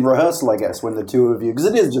in rehearsal, I guess, when the two of you, because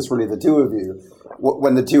it is just really the two of you,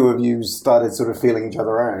 when the two of you started sort of feeling each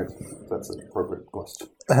other out? That's an appropriate question.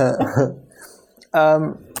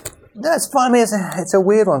 No, it's funny. It's a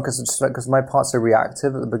weird one because my parts are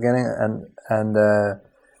reactive at the beginning, and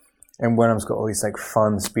Willem's got all these like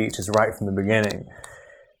fun speeches right from the beginning,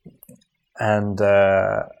 and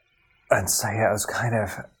so yeah, it was kind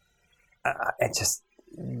of it's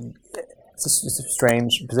a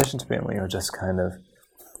strange position to be in when you're kind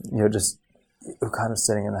of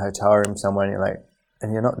sitting in a hotel room somewhere, and you're like,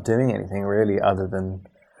 and you're not doing anything really other than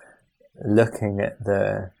looking at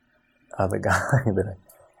the other guy.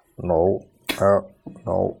 No.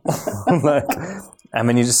 Like, and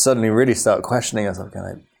then you just suddenly really start questioning yourself, going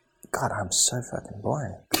like, God, I'm so fucking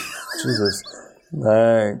boring. Jesus.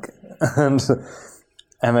 Like, and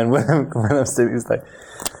then when I'm doing these like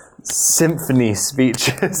symphony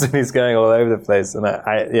speeches and he's going all over the place, and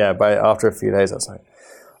after a few days I was like,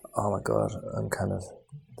 oh my God, I'm kind of,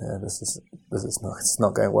 this is not, it's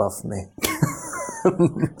not going well for me.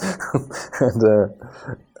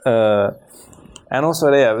 And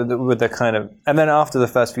also, with the kind of, and then after the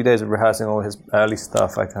first few days of rehearsing all his early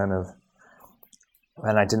stuff, I didn't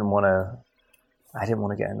want to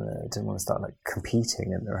get in there. I didn't want to start like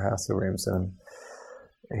competing in the rehearsal rooms, and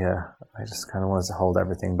I just kind of wanted to hold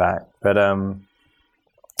everything back. But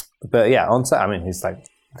yeah, on set, I mean, he's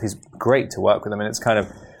great to work with. I mean, it's kind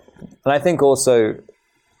of, and I think also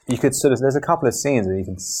you could sort of, there's a couple of scenes where you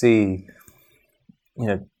can see, you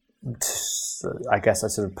know, I guess I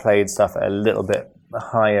sort of played stuff at a little bit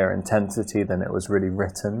higher intensity than it was really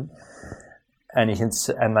written, and you can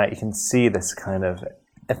see this kind of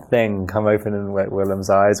a thing come open in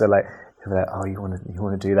Willem's eyes, where like he'll be like, "Oh, you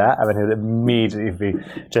want to do that?" And then he'll immediately be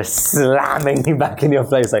just slamming you back in your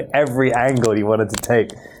face, like every angle you wanted to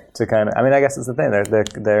take to kind of. I mean, I guess it's the thing.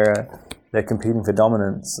 They're competing for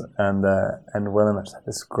dominance, and Willem just had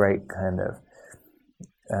this great kind of.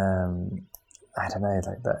 I don't know,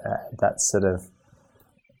 like that sort of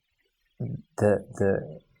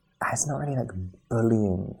it's not really like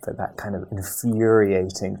bullying, but that kind of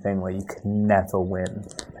infuriating thing where you can never win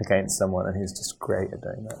against someone, and he's just great at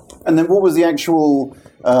doing that. And then what was the actual?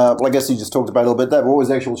 Well, I guess you just talked about it a little bit there. But what was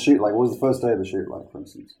the actual shoot like? What was the first day of the shoot like, for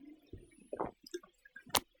instance?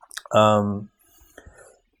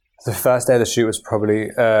 The first day of the shoot was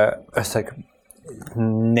probably it's like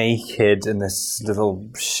naked in this little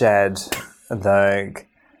shed. Like,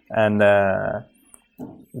 and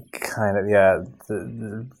kind of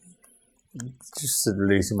just sort of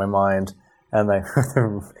losing my mind, and like with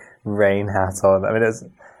the rain hat on. I mean,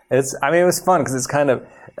 it was fun because it's kind of.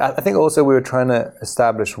 I think also we were trying to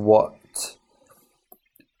establish how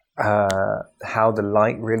the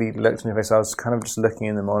light really looked in your face. So I was kind of just looking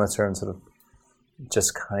in the monitor and sort of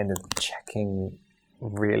just kind of checking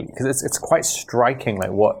really, because it's quite striking,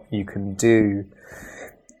 like what you can do.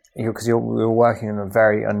 Because we're working in a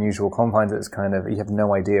very unusual confines. It's kind of, you have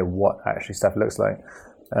no idea what actually stuff looks like.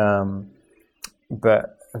 And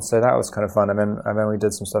so that was kind of fun. And then we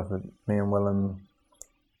did some stuff with me and Willem.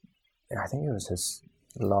 I think it was his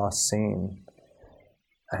last scene.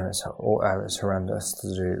 And it was horrendous to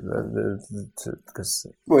do because.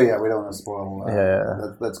 Well, yeah, we don't want to spoil.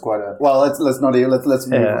 That's quite a. Well, let's move on. Let's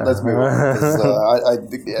move on. I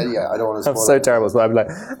don't want to spoil. I'm so terrible. So I'm like,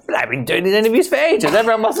 I've been doing these interviews for ages.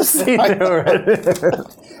 Everyone must have seen it already.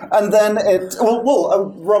 And then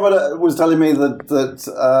Robert was telling me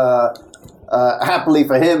that happily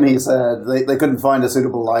for him, he said they couldn't find a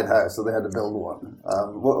suitable lighthouse, so they had to build one.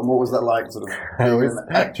 What was that like? Sort of.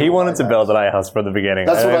 He wanted to build a lighthouse from the beginning.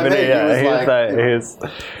 That's what I mean.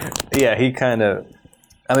 He kind of.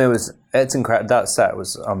 I mean, it's incredible. That set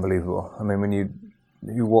was unbelievable. I mean, when you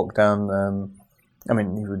walk down. I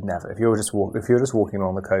mean, you would never, if you were just walking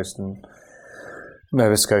along the coast in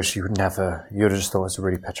Nova Scotia, you would have just thought it's a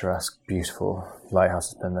really picturesque, beautiful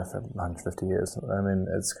lighthouse that's been there for 150 years. I mean,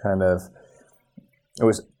 it's kind of.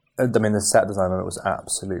 The set design of it was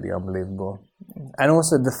absolutely unbelievable. And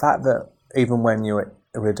also the fact that even when we were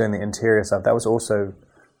doing the interior stuff, it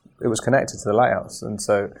was connected to the lighthouse. And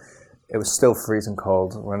so it was still freezing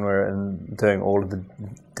cold when we were doing all of the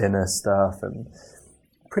dinner stuff. And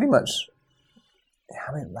pretty much,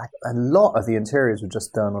 I mean, like a lot of the interiors were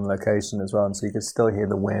just done on location as well. And so you could still hear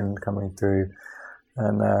the wind coming through.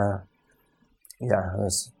 And the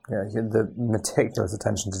meticulous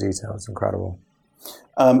attention to detail was incredible.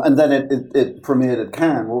 And then it premiered at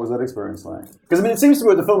Cannes. What was that experience like? Because I mean, it seems to me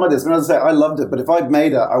with a film like this, I mean, as I say, I loved it, but if I'd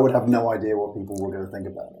made it, I would have no idea what people were going to think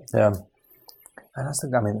about it. Yeah, and that's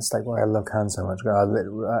it's like why I love Cannes so much.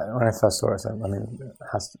 When I first saw it, I mean, it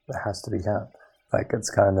has to be Cannes. Like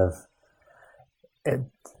it's kind of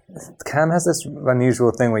Cannes has this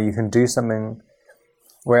unusual thing where you can do something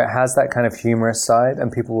where it has that kind of humorous side,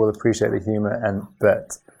 and people will appreciate the humor,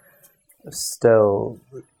 but still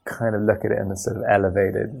kind of look at it in a sort of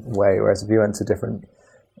elevated way. Whereas if you went to different,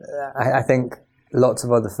 I think lots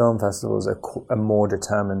of other film festivals are more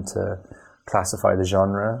determined to classify the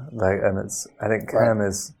genre. I think Cannes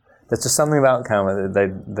is. There's just something about Cannes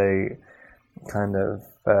that they kind of.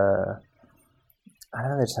 I don't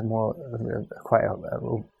know. They just have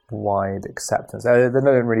wide acceptance. They don't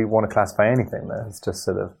really want to classify anything there. It's just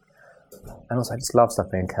sort of, and also I just love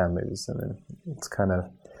stuff being Cannes movies. I mean, it's kind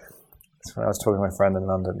of. I was talking to my friend in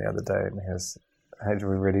London the other day, and he was, I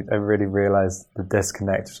really realised the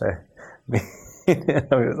disconnect. I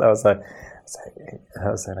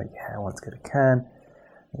was saying like, yeah, I want to go to Cannes.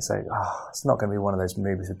 He's like, oh, it's not going to be one of those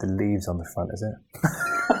movies with the leaves on the front, is it?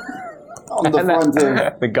 On the front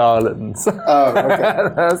of the garlands. Oh, okay.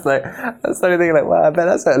 And I was like, that's the only thing. Like, well, I bet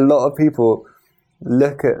that's like a lot of people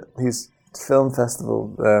look at these film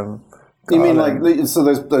festival. You mean like so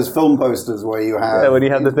those film posters where you have when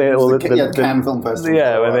you have the thing, all the Cannes Film Festival.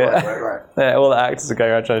 Yeah, when right. Yeah, all the actors are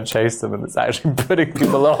going around trying to chase them, and it's actually putting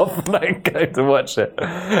people off like going to watch it.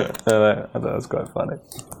 I thought it was quite funny.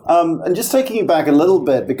 And just taking you back a little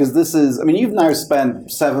bit, because this is, I mean, you've now spent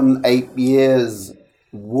 7-8 years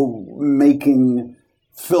making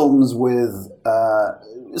films with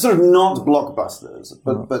sort of not blockbusters,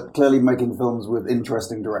 but clearly making films with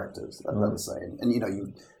interesting directors. Let us say, and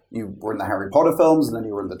you were in the Harry Potter films, and then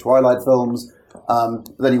you were in the Twilight films.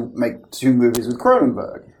 Then you make 2 movies with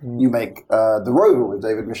Cronenberg. You make The Rover with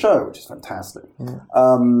David Michôd, which is fantastic.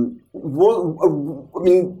 I mean,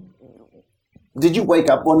 did you wake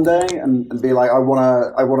up one day and be like, I want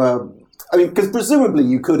to? I mean, because presumably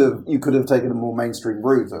you could have taken a more mainstream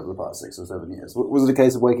route over the past 6 or 7 years. Was it a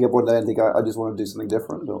case of waking up one day and think, I just want to do something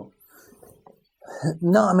different? Or?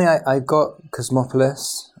 No, I mean, I got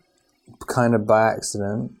Cosmopolis kind of by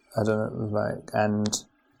accident. I don't know, and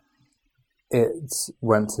it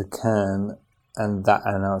went to Cannes, and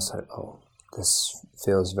I was like, oh, this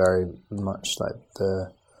feels very much like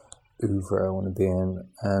the oeuvre I want to be in,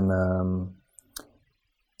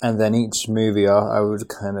 and then each movie I was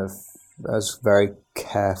very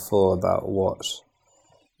careful about what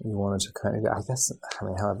you wanted to kind of, I guess, I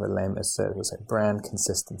mean, however lame it said, it was like brand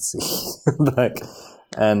consistency,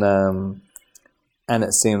 and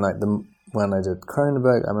it seemed like when I did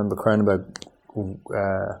Cronenberg, I remember Cronenberg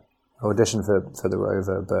auditioned for The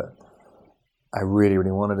Rover, but I really,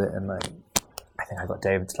 really wanted it, and like I think I got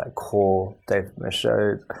David to like call David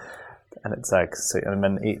Michôd, and it's like, so, and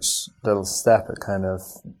then each little step, it kind of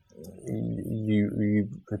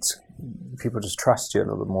it's people just trust you a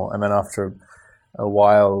little bit more, and then after a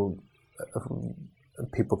while,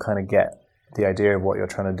 people kind of get the idea of what you're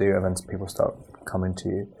trying to do, and then people start coming to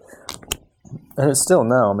you. And it's still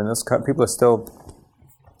now. I mean, people are still.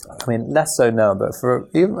 I mean, less so now, but for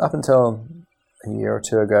even up until a year or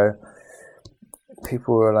 2 ago,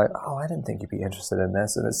 people were like, "Oh, I didn't think you'd be interested in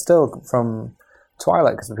this," and it's still from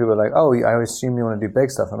Twilight, because people are like, "Oh, I assume you want to do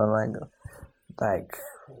big stuff," and I'm like,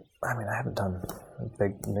 I mean, I haven't done a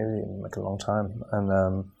big movie in like a long time,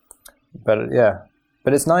 and but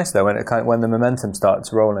it's nice though when the momentum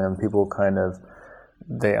starts rolling and people kind of.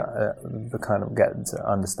 They kind of get to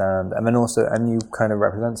understand, and then also, and you kind of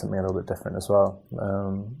represent something a little bit different as well.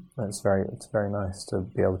 It's very nice to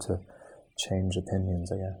be able to change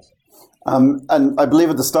opinions, I guess. And I believe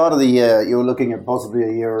at the start of the year you were looking at possibly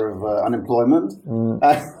a year of unemployment,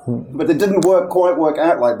 but it didn't quite work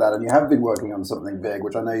out like that. And you have been working on something big,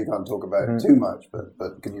 which I know you can't talk about too much,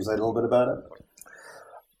 but can you say a little bit about it?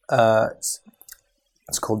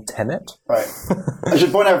 It's called Tenet. Right. I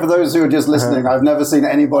should point out for those who are just listening, I've never seen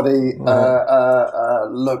anybody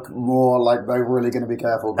look more like they're really going to be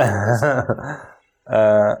careful about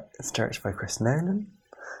this. It's directed by Chris Nolan.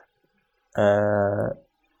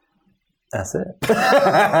 That's it.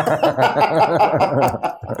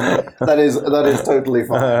 That is totally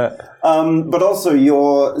fine. But also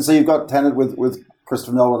you've got Tenet with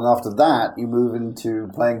Christopher Nolan, and after that you move into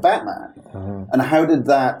playing Batman. Mm-hmm. And how did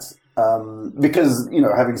that? Because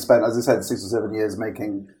having spent, as I said, 6 or 7 years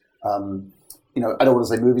making, I don't want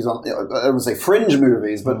to say movies I don't want to say fringe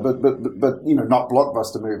movies, but not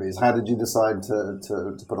blockbuster movies. How did you decide to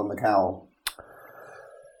put on the cowl?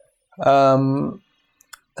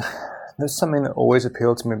 There's something that always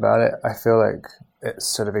appealed to me about it. I feel like it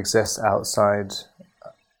sort of exists outside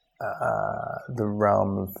the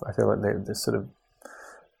realm of. I feel like the sort of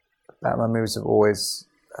Batman movies have always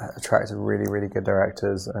attracted really, really good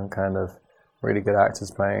directors and kind of really good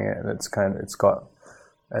actors playing it, and it's got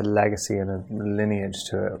a legacy and a lineage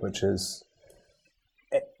to it, which is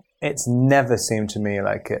it's never seemed to me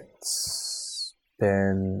like it's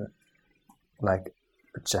been like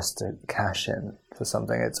just a cash in for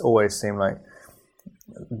something. It's always seemed like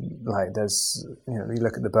there's you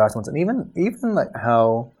look at the Burton ones, and even like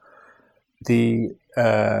how the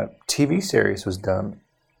TV series was done.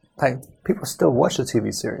 Like people still watch the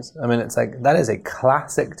TV series. I mean, it's like that is a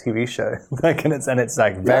classic TV show. Like, and it's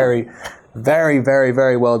like very, very, very,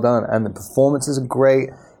 very well done. And the performances are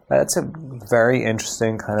great. That's a very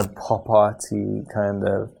interesting kind of pop arty kind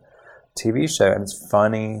of TV show, and it's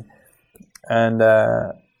funny, and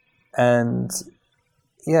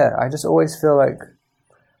yeah, I just always feel like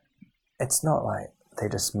it's not like they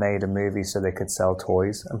just made a movie so they could sell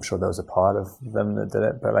toys. I'm sure there was a part of them that did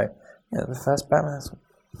it, but like, you know, the first Batman,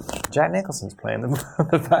 Jack Nicholson's playing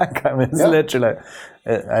the back. I mean, it's literally,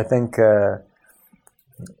 I think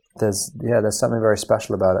there's something very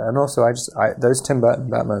special about it. And also, those Tim Burton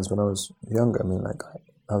Batmans when I was younger, I mean, like,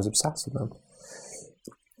 I was obsessed with them.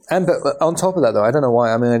 And but on top of that, though, I don't know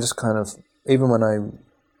why. I mean, I just kind of, even when I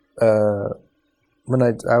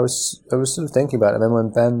was sort of thinking about it, and then when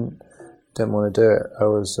Ben didn't want to do it, I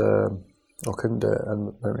was or couldn't do it,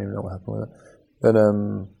 and I don't even know what happened with it. But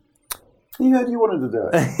he heard you wanted to do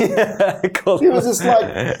it. yeah, he was just like,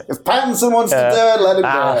 if Pattinson wants to do it, let him do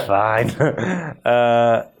it. Fine.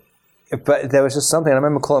 But there was just something. I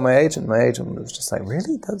remember calling my agent. My agent was just like,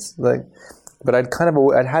 "Really? That's like." But I'd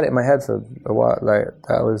had it in my head for a while. Like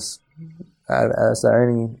that's the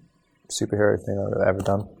only superhero thing I've ever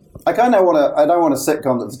done. I don't want a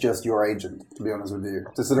sitcom that's just your agent, to be honest with you.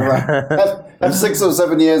 To sort of have 6 or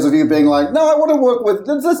 7 years of you being like, no, I want to work with,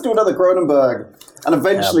 let's do another Cronenberg. And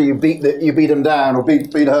eventually you beat him down or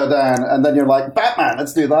beat her down, and then you're like, Batman,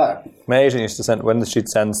 let's do that. My agent used to send, when she'd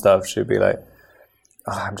send stuff, she'd be like,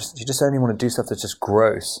 oh, you just only want to do stuff that's just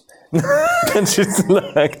gross. And she'd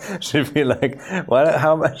be like,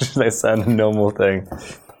 how much should I send a normal thing?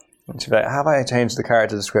 And she'd be like, how about I change the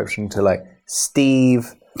character description to like,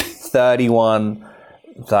 Steve, 31,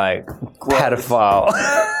 like, pedophile,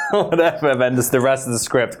 whatever, and then just the rest of the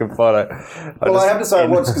script can follow. Well, I have to say I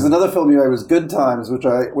watched, because another film you made was Good Times, which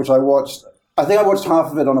I watched. I think I watched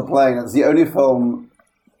half of it on a plane. It's the only film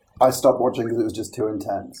I stopped watching because it was just too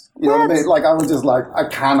intense. You know what I mean? Like, I was just like, I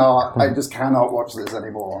just cannot watch this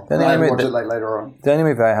anymore. And I watch it like later on. The only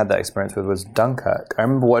movie I had that experience with was Dunkirk. I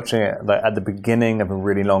remember watching it like at the beginning of a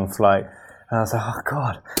really long flight, and I was like, oh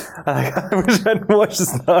God, I wish I hadn't watched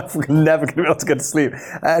this now. I'm never going to be able to go to sleep.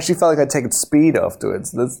 I actually felt like I'd taken speed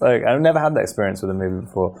afterwards. That's like, I've never had that experience with a movie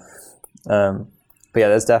before. But yeah,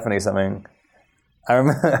 there's definitely something. I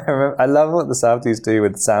remember. I love what the Saudis do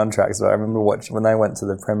with soundtracks. But I remember watching when I went to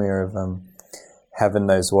the premiere of Heaven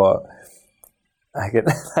Knows What. It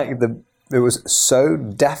was so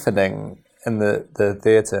deafening in the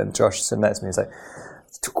theater, and Josh sitting next to me. He's like,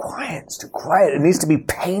 "It's too quiet. It's too quiet. It needs to be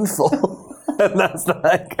painful." And that's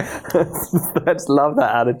like, I just love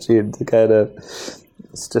that attitude to kind of.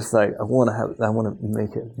 It's just like I want to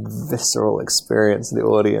make it a visceral experience to the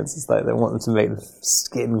audience. It's like they want them to make the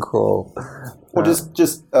skin crawl. Well,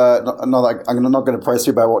 I'm not going to press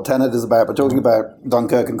you about what Tenet is about, but talking about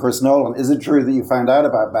Dunkirk and Chris Nolan, is it true that you found out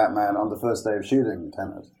about Batman on the first day of shooting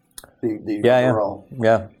Tenet?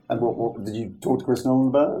 Yeah. And what did you talk to Chris Nolan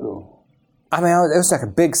about it? Or? I mean, it was like a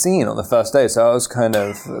big scene on the first day, so I was kind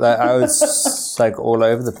of like, I was like all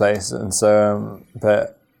over the place, and so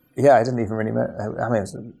but. Yeah, I didn't even really. I mean,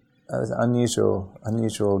 it was an unusual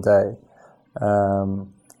day,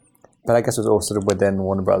 but I guess it was all sort of within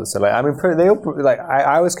Warner Brothers. So, like, I mean, they all like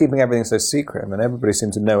I was keeping everything so secret, and everybody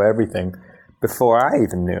seemed to know everything before I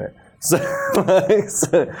even knew it. So,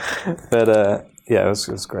 yeah, it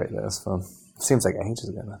was great. That was fun. Seems like ages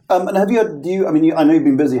ago now. And have you had? I know you've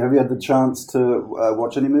been busy. Have you had the chance to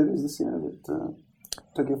watch any movies this year that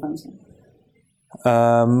took your fancy?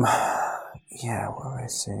 Yeah, what have I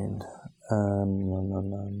seen?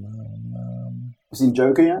 You seen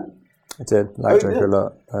Joker yet? I did. Joker a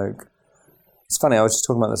lot. Like, it's funny, I was just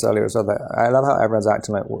talking about this earlier as well. Like, I love how everyone's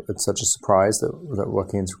acting like it's such a surprise that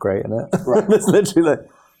Joaquin's great in it. Right. It's literally like,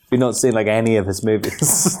 you've not seen like any of his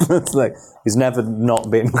movies. It's like, he's never not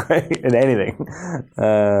been great in anything.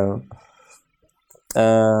 God,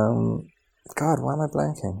 why am I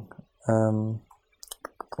blanking?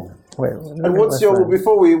 Wait, and what's your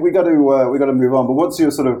before we got to move on? But what's your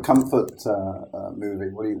sort of comfort movie?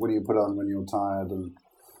 What do you put on when you're tired? And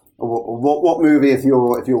what movie if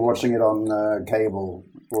you're watching it on cable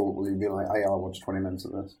will you be like, hey, I'll watch 20 minutes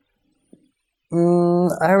of this?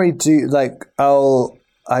 I really do like.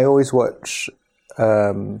 I always watch.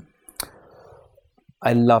 I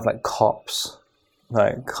love like Cops.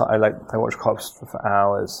 I watch Cops for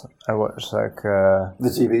hours. I watch like the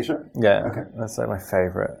TV show. Yeah, okay, that's like my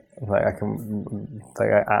favorite. Like I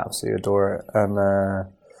absolutely adore it, and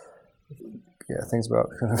things about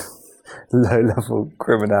kind of low-level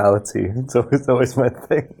criminality. It's always my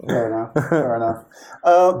thing. Fair enough.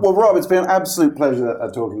 Well, Rob, it's been an absolute pleasure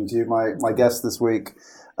talking to you. My guest this week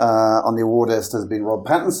on the award list has been Rob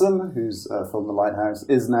Pattinson, who's filmed The Lighthouse,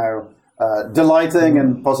 is now delighting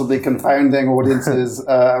and possibly confounding audiences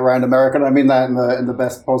around America. And I mean that in the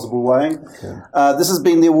best possible way. Yeah. This has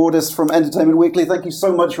been the Awardist from Entertainment Weekly. Thank you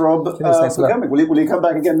so much, Rob, for coming. Will you come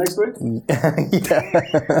back again next week? Yeah.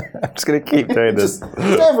 I'm just going to keep doing this.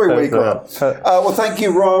 Just every week, Rob. Well, thank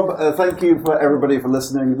you, Rob. Thank you for everybody for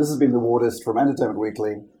listening. This has been the Awardist from Entertainment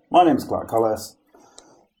Weekly. My name is Clark Collis.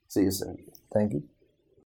 See you soon. Thank you.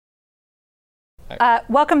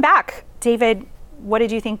 Welcome back, David. What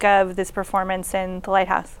did you think of this performance in The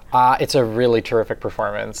Lighthouse? It's a really terrific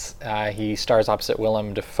performance. He stars opposite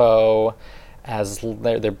Willem Dafoe as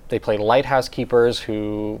they play lighthouse keepers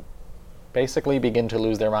who basically begin to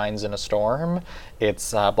lose their minds in a storm.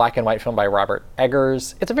 It's a black and white film by Robert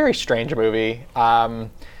Eggers. It's a very strange movie.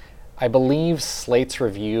 I believe Slate's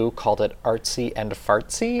review called it artsy and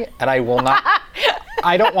fartsy, and I will not.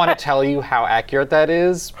 I don't want to tell you how accurate that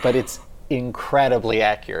is, but it's incredibly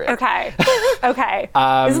accurate. Okay.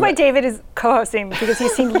 This is why David is co-hosting, because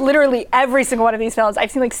he's seen literally every single one of these films. I've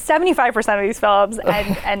seen like 75% of these films,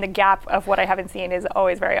 and the gap of what I haven't seen is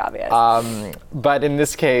always very obvious. But in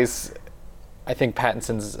this case, I think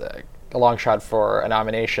Pattinson's a long shot for a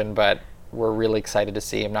nomination, but we're really excited to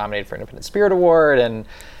see him nominated for an Independent Spirit Award, and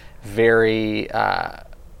very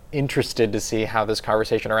interested to see how this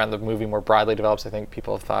conversation around the movie more broadly develops. I think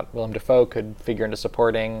people have thought Willem Dafoe could figure into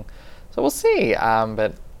supporting, so we'll see.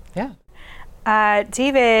 But yeah.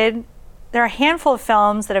 David, there are a handful of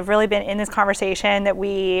films that have really been in this conversation that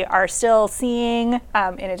we are still seeing,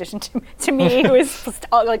 in addition to me, who is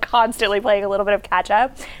like constantly playing a little bit of catch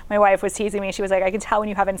up. My wife was teasing me. She was like, I can tell when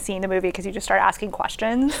you haven't seen the movie because you just start asking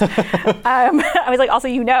questions. I was like, also,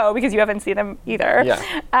 because you haven't seen them either.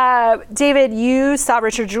 Yeah. David, you saw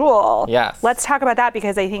Richard Jewell. Yes. Let's talk about that,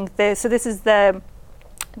 because I think this is the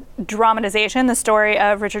dramatization, the story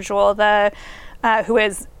of Richard Jewell, who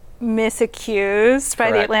is misaccused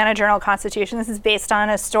by the Atlanta Journal-Constitution. This is based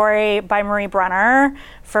on a story by Marie Brenner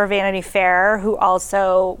for Vanity Fair, who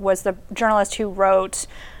also was the journalist who wrote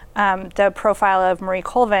the profile of Marie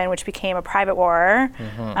Colvin, which became a private war.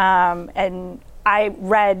 And I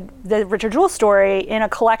read the Richard Jewell story in a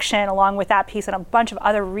collection along with that piece and a bunch of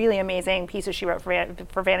other really amazing pieces she wrote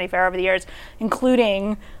for Vanity Fair over the years,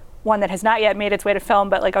 including one that has not yet made its way to film,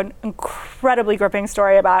 but like an incredibly gripping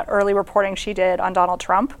story about early reporting she did on Donald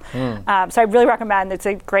Trump. So I really recommend. It's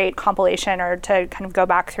a great compilation, or to kind of go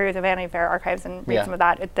back through the Vanity Fair archives and read some of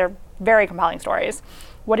that. They're very compelling stories.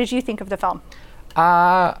 What did you think of the film?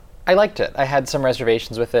 I liked it. I had some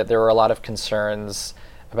reservations with it. There were a lot of concerns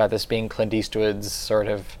about this being Clint Eastwood's sort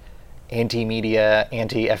of anti-media,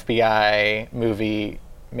 anti-FBI movie,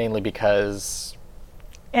 mainly because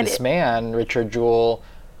this man, Richard Jewell,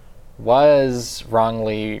 was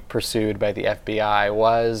wrongly pursued by the FBI,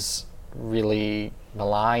 was really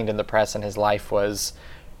maligned in the press, and his life was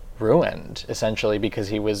ruined, essentially, because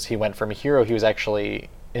he went from a hero. He was actually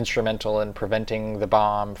instrumental in preventing the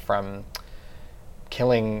bomb from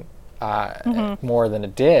killing more than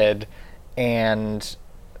it did. And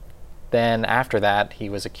then after that, he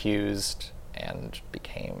was accused and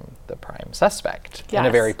became the prime suspect in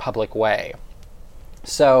a very public way.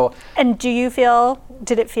 So, and did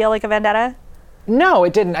it feel like a vendetta? No,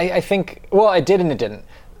 it didn't. I think, well, it did and it didn't.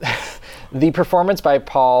 The performance by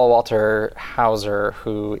Paul Walter Hauser,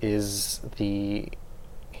 he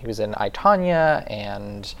was in I, Tonya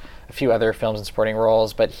and a few other films and supporting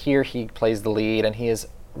roles, but here he plays the lead, and he is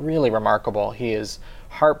really remarkable. He is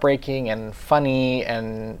heartbreaking and funny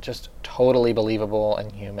and just totally believable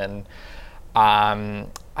and human. I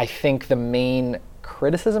think the main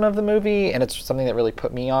criticism of the movie, and it's something that really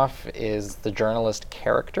put me off, is the journalist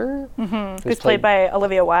character, who's played by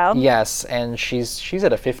Olivia Wilde. Yes, and she's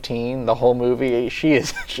at a 15 the whole movie. She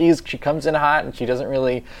comes in hot, and she doesn't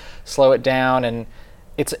really slow it down, and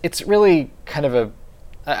it's really kind of a,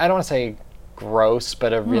 I don't want to say gross,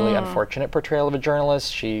 but a really unfortunate portrayal of a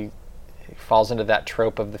journalist. She falls into that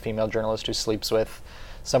trope of the female journalist who sleeps with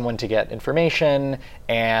someone to get information,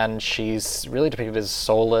 and she's really depicted as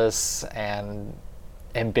soulless and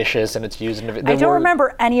ambitious, and it's used in I don't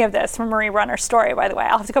remember any of this from Marie Brenner's story, by the way.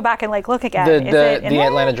 I'll have to go back and look again. The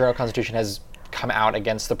Atlanta Journal-Constitution has come out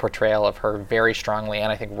against the portrayal of her very strongly,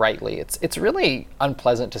 and I think rightly. It's really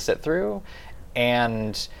unpleasant to sit through,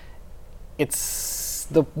 and it's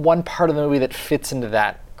the one part of the movie that fits into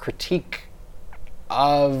that critique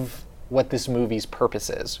of what this movie's purpose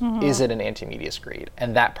is. Is it an anti-media screed?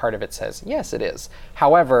 And that part of it says, yes, it is.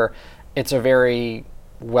 However, it's a very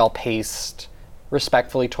well-paced,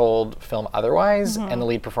 respectfully told film otherwise, and the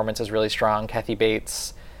lead performance is really strong. Kathy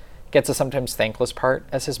Bates gets a sometimes thankless part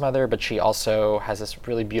as his mother, but she also has this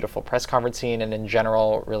really beautiful press conference scene, and in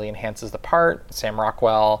general really enhances the part. Sam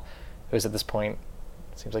Rockwell, who's at this point,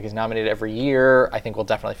 seems like he's nominated every year. I think will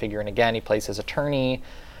definitely figure in again. He plays his attorney.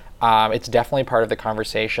 It's definitely part of the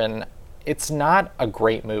conversation. It's not a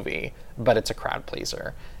great movie, but it's a crowd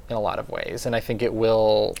pleaser in a lot of ways, and I think it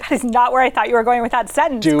will. That is not where I thought you were going with that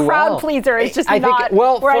sentence. Crowd pleaser is just not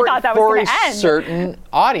where I thought that was going to end. For a certain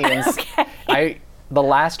audience, Okay. The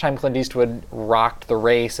last time Clint Eastwood rocked the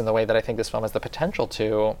race in the way that I think this film has the potential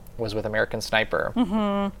to was with American Sniper,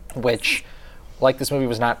 which, like this movie,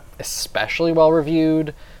 was not especially well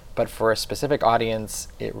reviewed, but for a specific audience,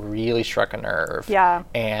 it really struck a nerve. Yeah.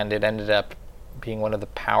 And it ended up being one of the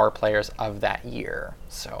power players of that year.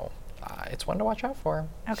 So it's one to watch out for.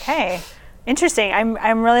 Okay. Interesting.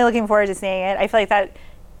 I'm really looking forward to seeing it. I feel like that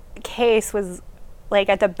case was like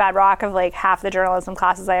at the bedrock of like half the journalism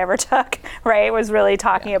classes I ever took, right? It was really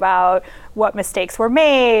talking about what mistakes were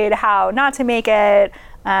made, how not to make it.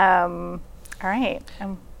 All right.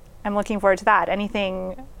 I'm looking forward to that.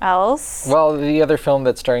 Anything else? Well, the other film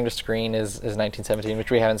that's starting to screen is 1917,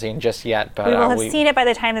 which we haven't seen just yet. But we will have seen it by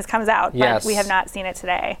the time this comes out, yes. but we have not seen it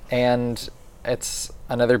today. And it's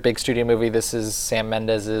another big studio movie. This is Sam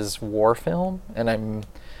Mendes' war film, and I'm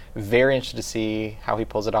very interested to see how he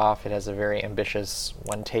pulls it off. It has a very ambitious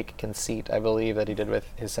one-take conceit, I believe, that he did with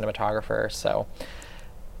his cinematographer. So,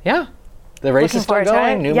 yeah, the race is still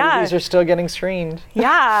going. New movies are still getting screened.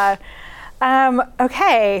 Yeah.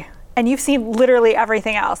 Okay. And you've seen literally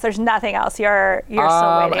everything else. There's nothing else you're still waiting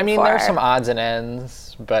for. I mean, there's some odds and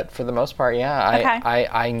ends, but for the most part,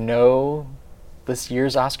 I know this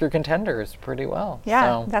year's Oscar contenders pretty well.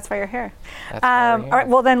 Yeah, so that's why you're here. That's why we're here. All right,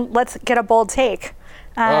 well then let's get a bold take.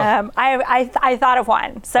 I thought of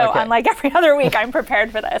one. So unlike every other week, I'm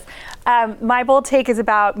prepared for this. My bold take is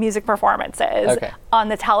about music performances on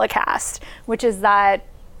the telecast, which is that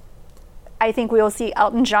I think we will see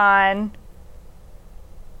Elton John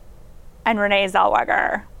and Renee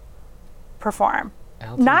Zellweger perform.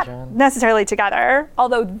 Not necessarily together,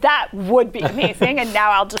 although that would be amazing. And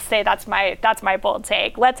now I'll just say that's my bold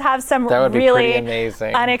take. Let's have some really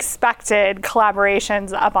unexpected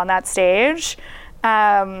collaborations up on that stage.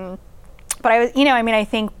 But I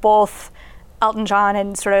think both Elton John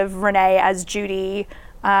and sort of Renee as Judy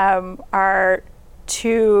are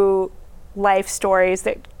two life stories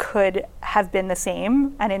that could have been the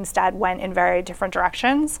same and instead went in very different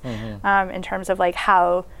directions in terms of like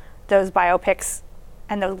how those biopics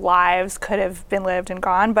and those lives could have been lived and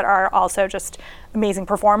gone, but are also just amazing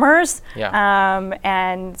performers. Yeah.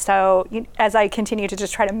 And so as I continue to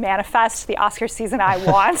just try to manifest the Oscar season I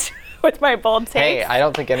want with my bold takes. Hey, I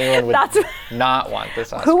don't think anyone would not want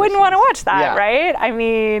this Oscar Who wouldn't want to watch that, yeah. right? I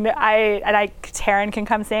mean, Taryn can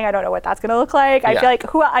come sing. I don't know what that's going to look like. I feel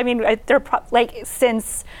like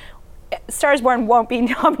since Stars Born won't be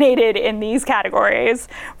nominated in these categories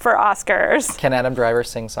for Oscars. Can Adam Driver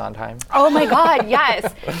sing Sondheim? Oh my God,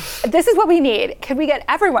 yes. This is what we need. Could we get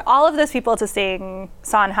all of those people to sing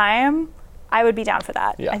Sondheim? I would be down for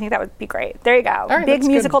that. Yeah. I think that would be great. There you go. Right, big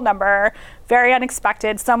musical number, very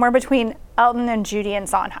unexpected, somewhere between Elton and Judy and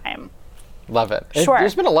Sondheim. Love it. Sure.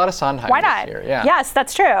 There's been a lot of Sondheim Why not? this year. Yeah. Yes,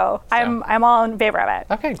 that's true. I'm all in favor of it.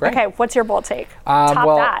 Okay, great. Okay, what's your bold take?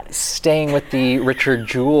 Top that. Staying with the Richard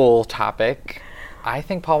Jewell topic, I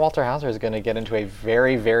think Paul Walter Hauser is going to get into a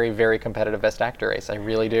very, very, very competitive Best Actor race. I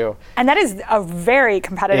really do. And that is a very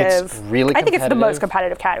competitive. It's really competitive. I think it's the most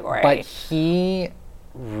competitive category. But he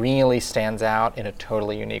really stands out in a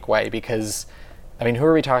totally unique way because, I mean, who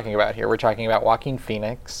are we talking about here? We're talking about Joaquin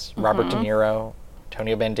Phoenix, Robert De Niro,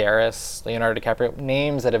 Antonio Banderas, Leonardo DiCaprio,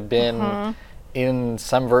 names that have been in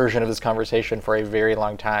some version of this conversation for a very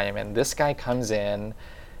long time. And this guy comes in,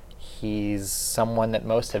 he's someone that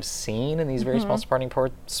most have seen in these very small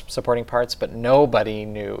supporting parts, but nobody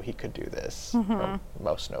knew he could do this. Or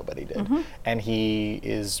most nobody did. And he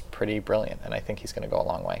is pretty brilliant, and I think he's going to go a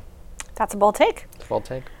long way. That's a bold take. Bold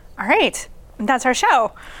take. All right. That's our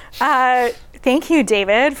show. Thank you,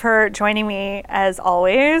 David, for joining me as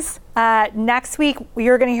always. Next week,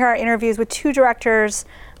 you're going to hear our interviews with two directors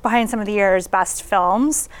behind some of the year's best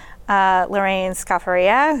films. Lorraine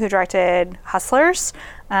Scafaria, who directed Hustlers,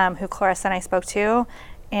 who Clarissa and I spoke to,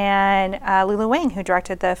 and Lulu Wang, who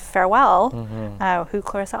directed The Farewell, who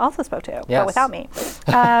Clarissa also spoke to, but without me.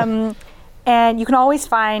 And you can always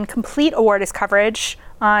find complete awardist coverage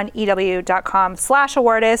on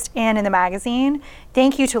ew.com/awardist and in the magazine.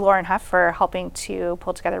 Thank you to Lauren Huff for helping to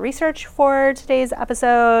pull together research for today's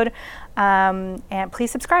episode. And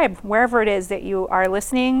please subscribe wherever it is that you are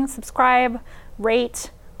listening. Subscribe,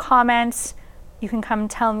 rate, comment. You can come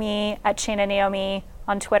tell me at Shayna Naomi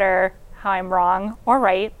on Twitter how I'm wrong or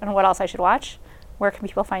right and what else I should watch. Where can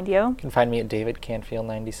people find you? You can find me at David Canfield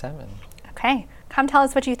 97. Okay. Come tell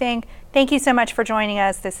us what you think. Thank you so much for joining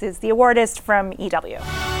us. This is The Awardist from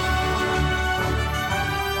EW.